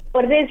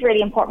 But it is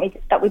really important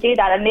that we do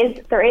that,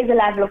 and there is a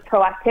level of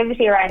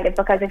proactivity around it,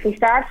 because if we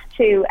start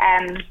to,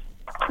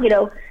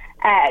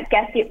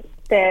 get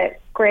the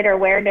greater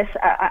awareness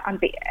and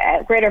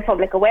greater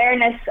public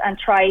awareness, and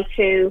try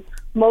to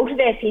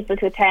motivate people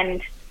to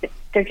attend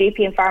their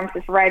GP and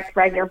pharmacist for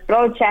regular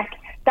blood check,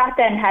 that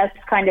then helps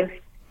kind of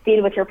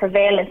deal with your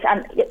prevalence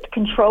and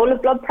control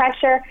of blood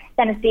pressure.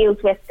 Then it deals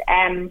with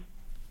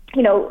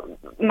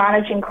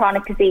managing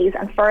chronic disease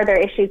and further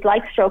issues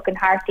like stroke and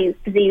heart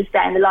disease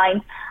down the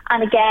line.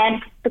 And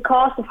again, the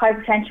cost of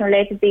hypertension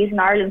related disease in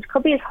Ireland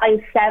could be as high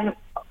as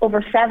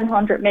over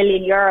 €700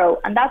 million,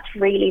 and that's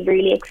really,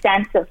 really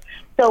extensive.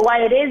 So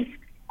while it is,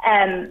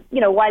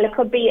 while it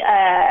could be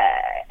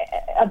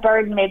a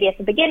burden maybe at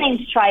the beginning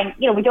to try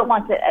and, we don't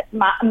want a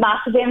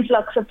massive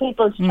influx of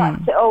people to try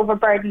to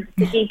overburden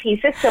the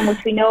GP system,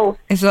 which we know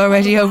is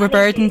already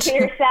overburdened. To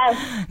yourself.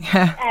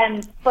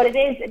 Yeah. But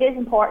it is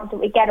important that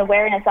we get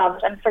awareness of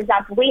it. And for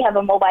example, we have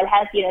a mobile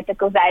health unit that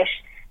goes out,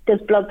 does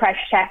blood pressure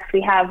checks.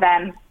 We have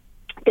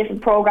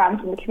different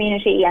programs in the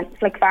community, and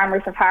it's like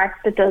Farmers of Heart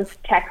that does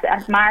checks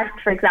at Mart,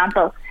 for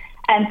example.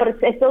 But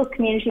it's those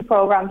community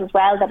programs as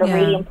well that are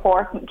really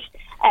important.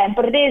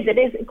 But it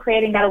is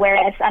creating that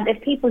awareness, and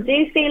if people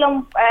do feel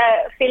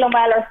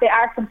unwell, or if they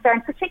are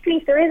concerned,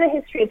 particularly if there is a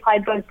history of high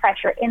blood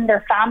pressure in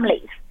their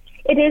families,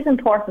 it is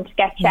important to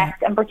get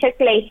checked, and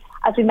particularly,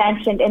 as we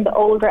mentioned, in the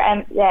older,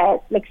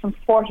 like from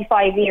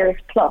 45 years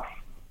plus.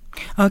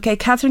 Okay,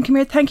 Catherine, come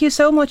here. Thank you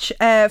so much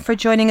for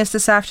joining us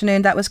this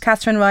afternoon. That was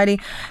Catherine Riley,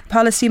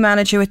 Policy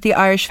Manager with the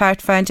Irish Heart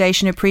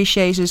Foundation.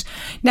 Appreciate it.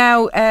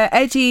 Now,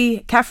 Eddie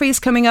Caffrey is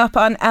coming up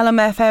on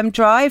LMFM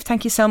Drive.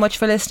 Thank you so much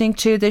for listening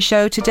to the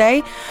show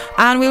today,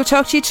 and we'll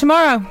talk to you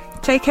tomorrow.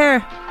 Take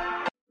care.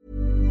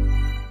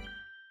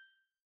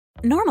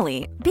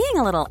 Normally, being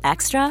a little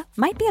extra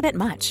might be a bit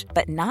much,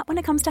 but not when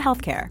it comes to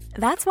healthcare.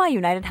 That's why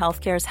United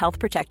Healthcare's Health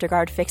Protector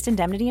Guard fixed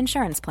indemnity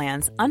insurance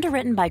plans,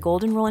 underwritten by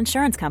Golden Rule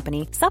Insurance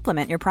Company,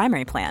 supplement your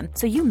primary plan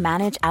so you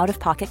manage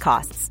out-of-pocket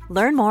costs.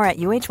 Learn more at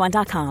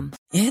UH1.com.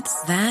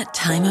 It's that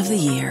time of the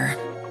year.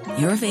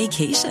 Your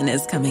vacation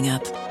is coming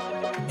up.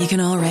 You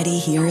can already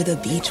hear the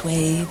beach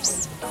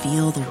waves,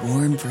 feel the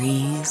warm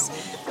breeze,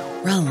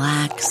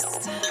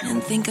 relax,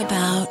 and think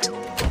about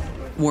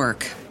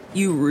work.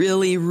 You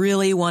really,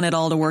 really want it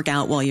all to work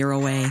out while you're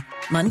away.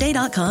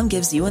 Monday.com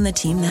gives you and the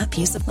team that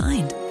peace of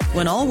mind.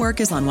 When all work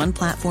is on one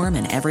platform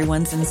and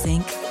everyone's in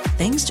sync,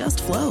 things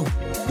just flow.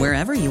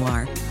 Wherever you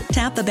are,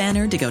 tap the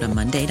banner to go to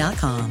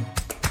Monday.com.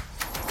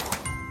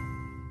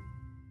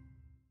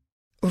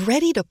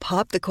 Ready to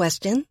pop the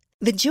question?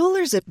 The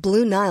jewelers at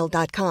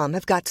BlueNile.com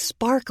have got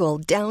sparkle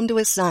down to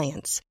a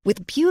science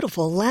with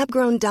beautiful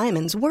lab-grown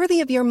diamonds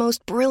worthy of your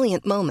most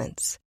brilliant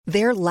moments.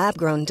 Their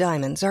lab-grown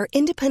diamonds are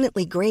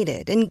independently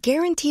graded and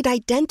guaranteed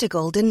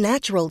identical to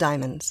natural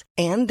diamonds,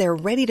 and they're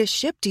ready to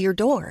ship to your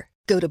door.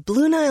 Go to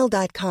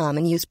BlueNile.com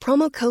and use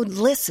promo code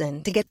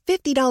LISTEN to get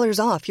 $50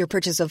 off your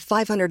purchase of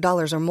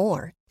 $500 or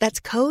more. That's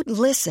code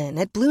LISTEN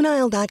at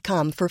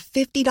BlueNile.com for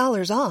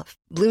 $50 off.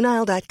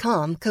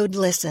 BlueNile.com, code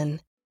LISTEN.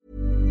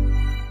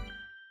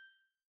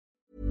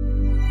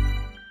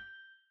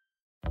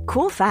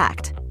 Cool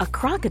fact, a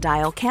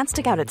crocodile can't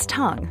stick out its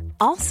tongue.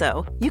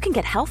 Also, you can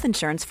get health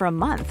insurance for a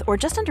month or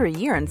just under a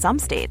year in some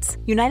states.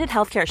 United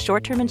Healthcare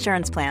short-term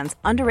insurance plans,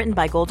 underwritten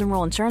by Golden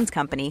Rule Insurance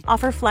Company,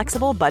 offer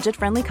flexible,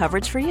 budget-friendly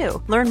coverage for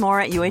you. Learn more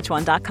at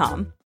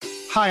UH1.com.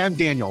 Hi, I'm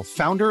Daniel,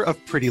 founder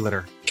of Pretty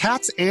Litter.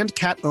 Cats and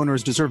cat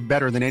owners deserve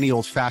better than any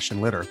old-fashioned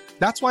litter.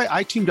 That's why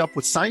I teamed up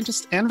with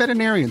scientists and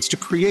veterinarians to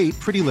create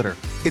Pretty Litter.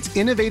 Its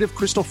innovative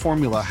crystal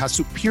formula has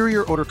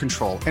superior odor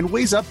control and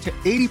weighs up to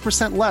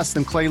 80% less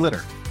than clay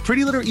litter.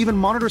 Pretty Litter even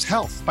monitors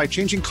health by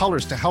changing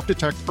colors to help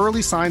detect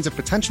early signs of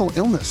potential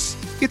illness.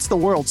 It's the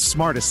world's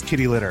smartest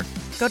kitty litter.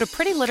 Go to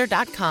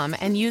prettylitter.com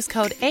and use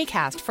code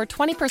ACAST for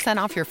 20%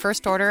 off your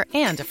first order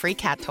and a free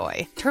cat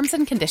toy. Terms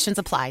and conditions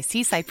apply.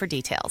 See site for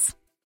details.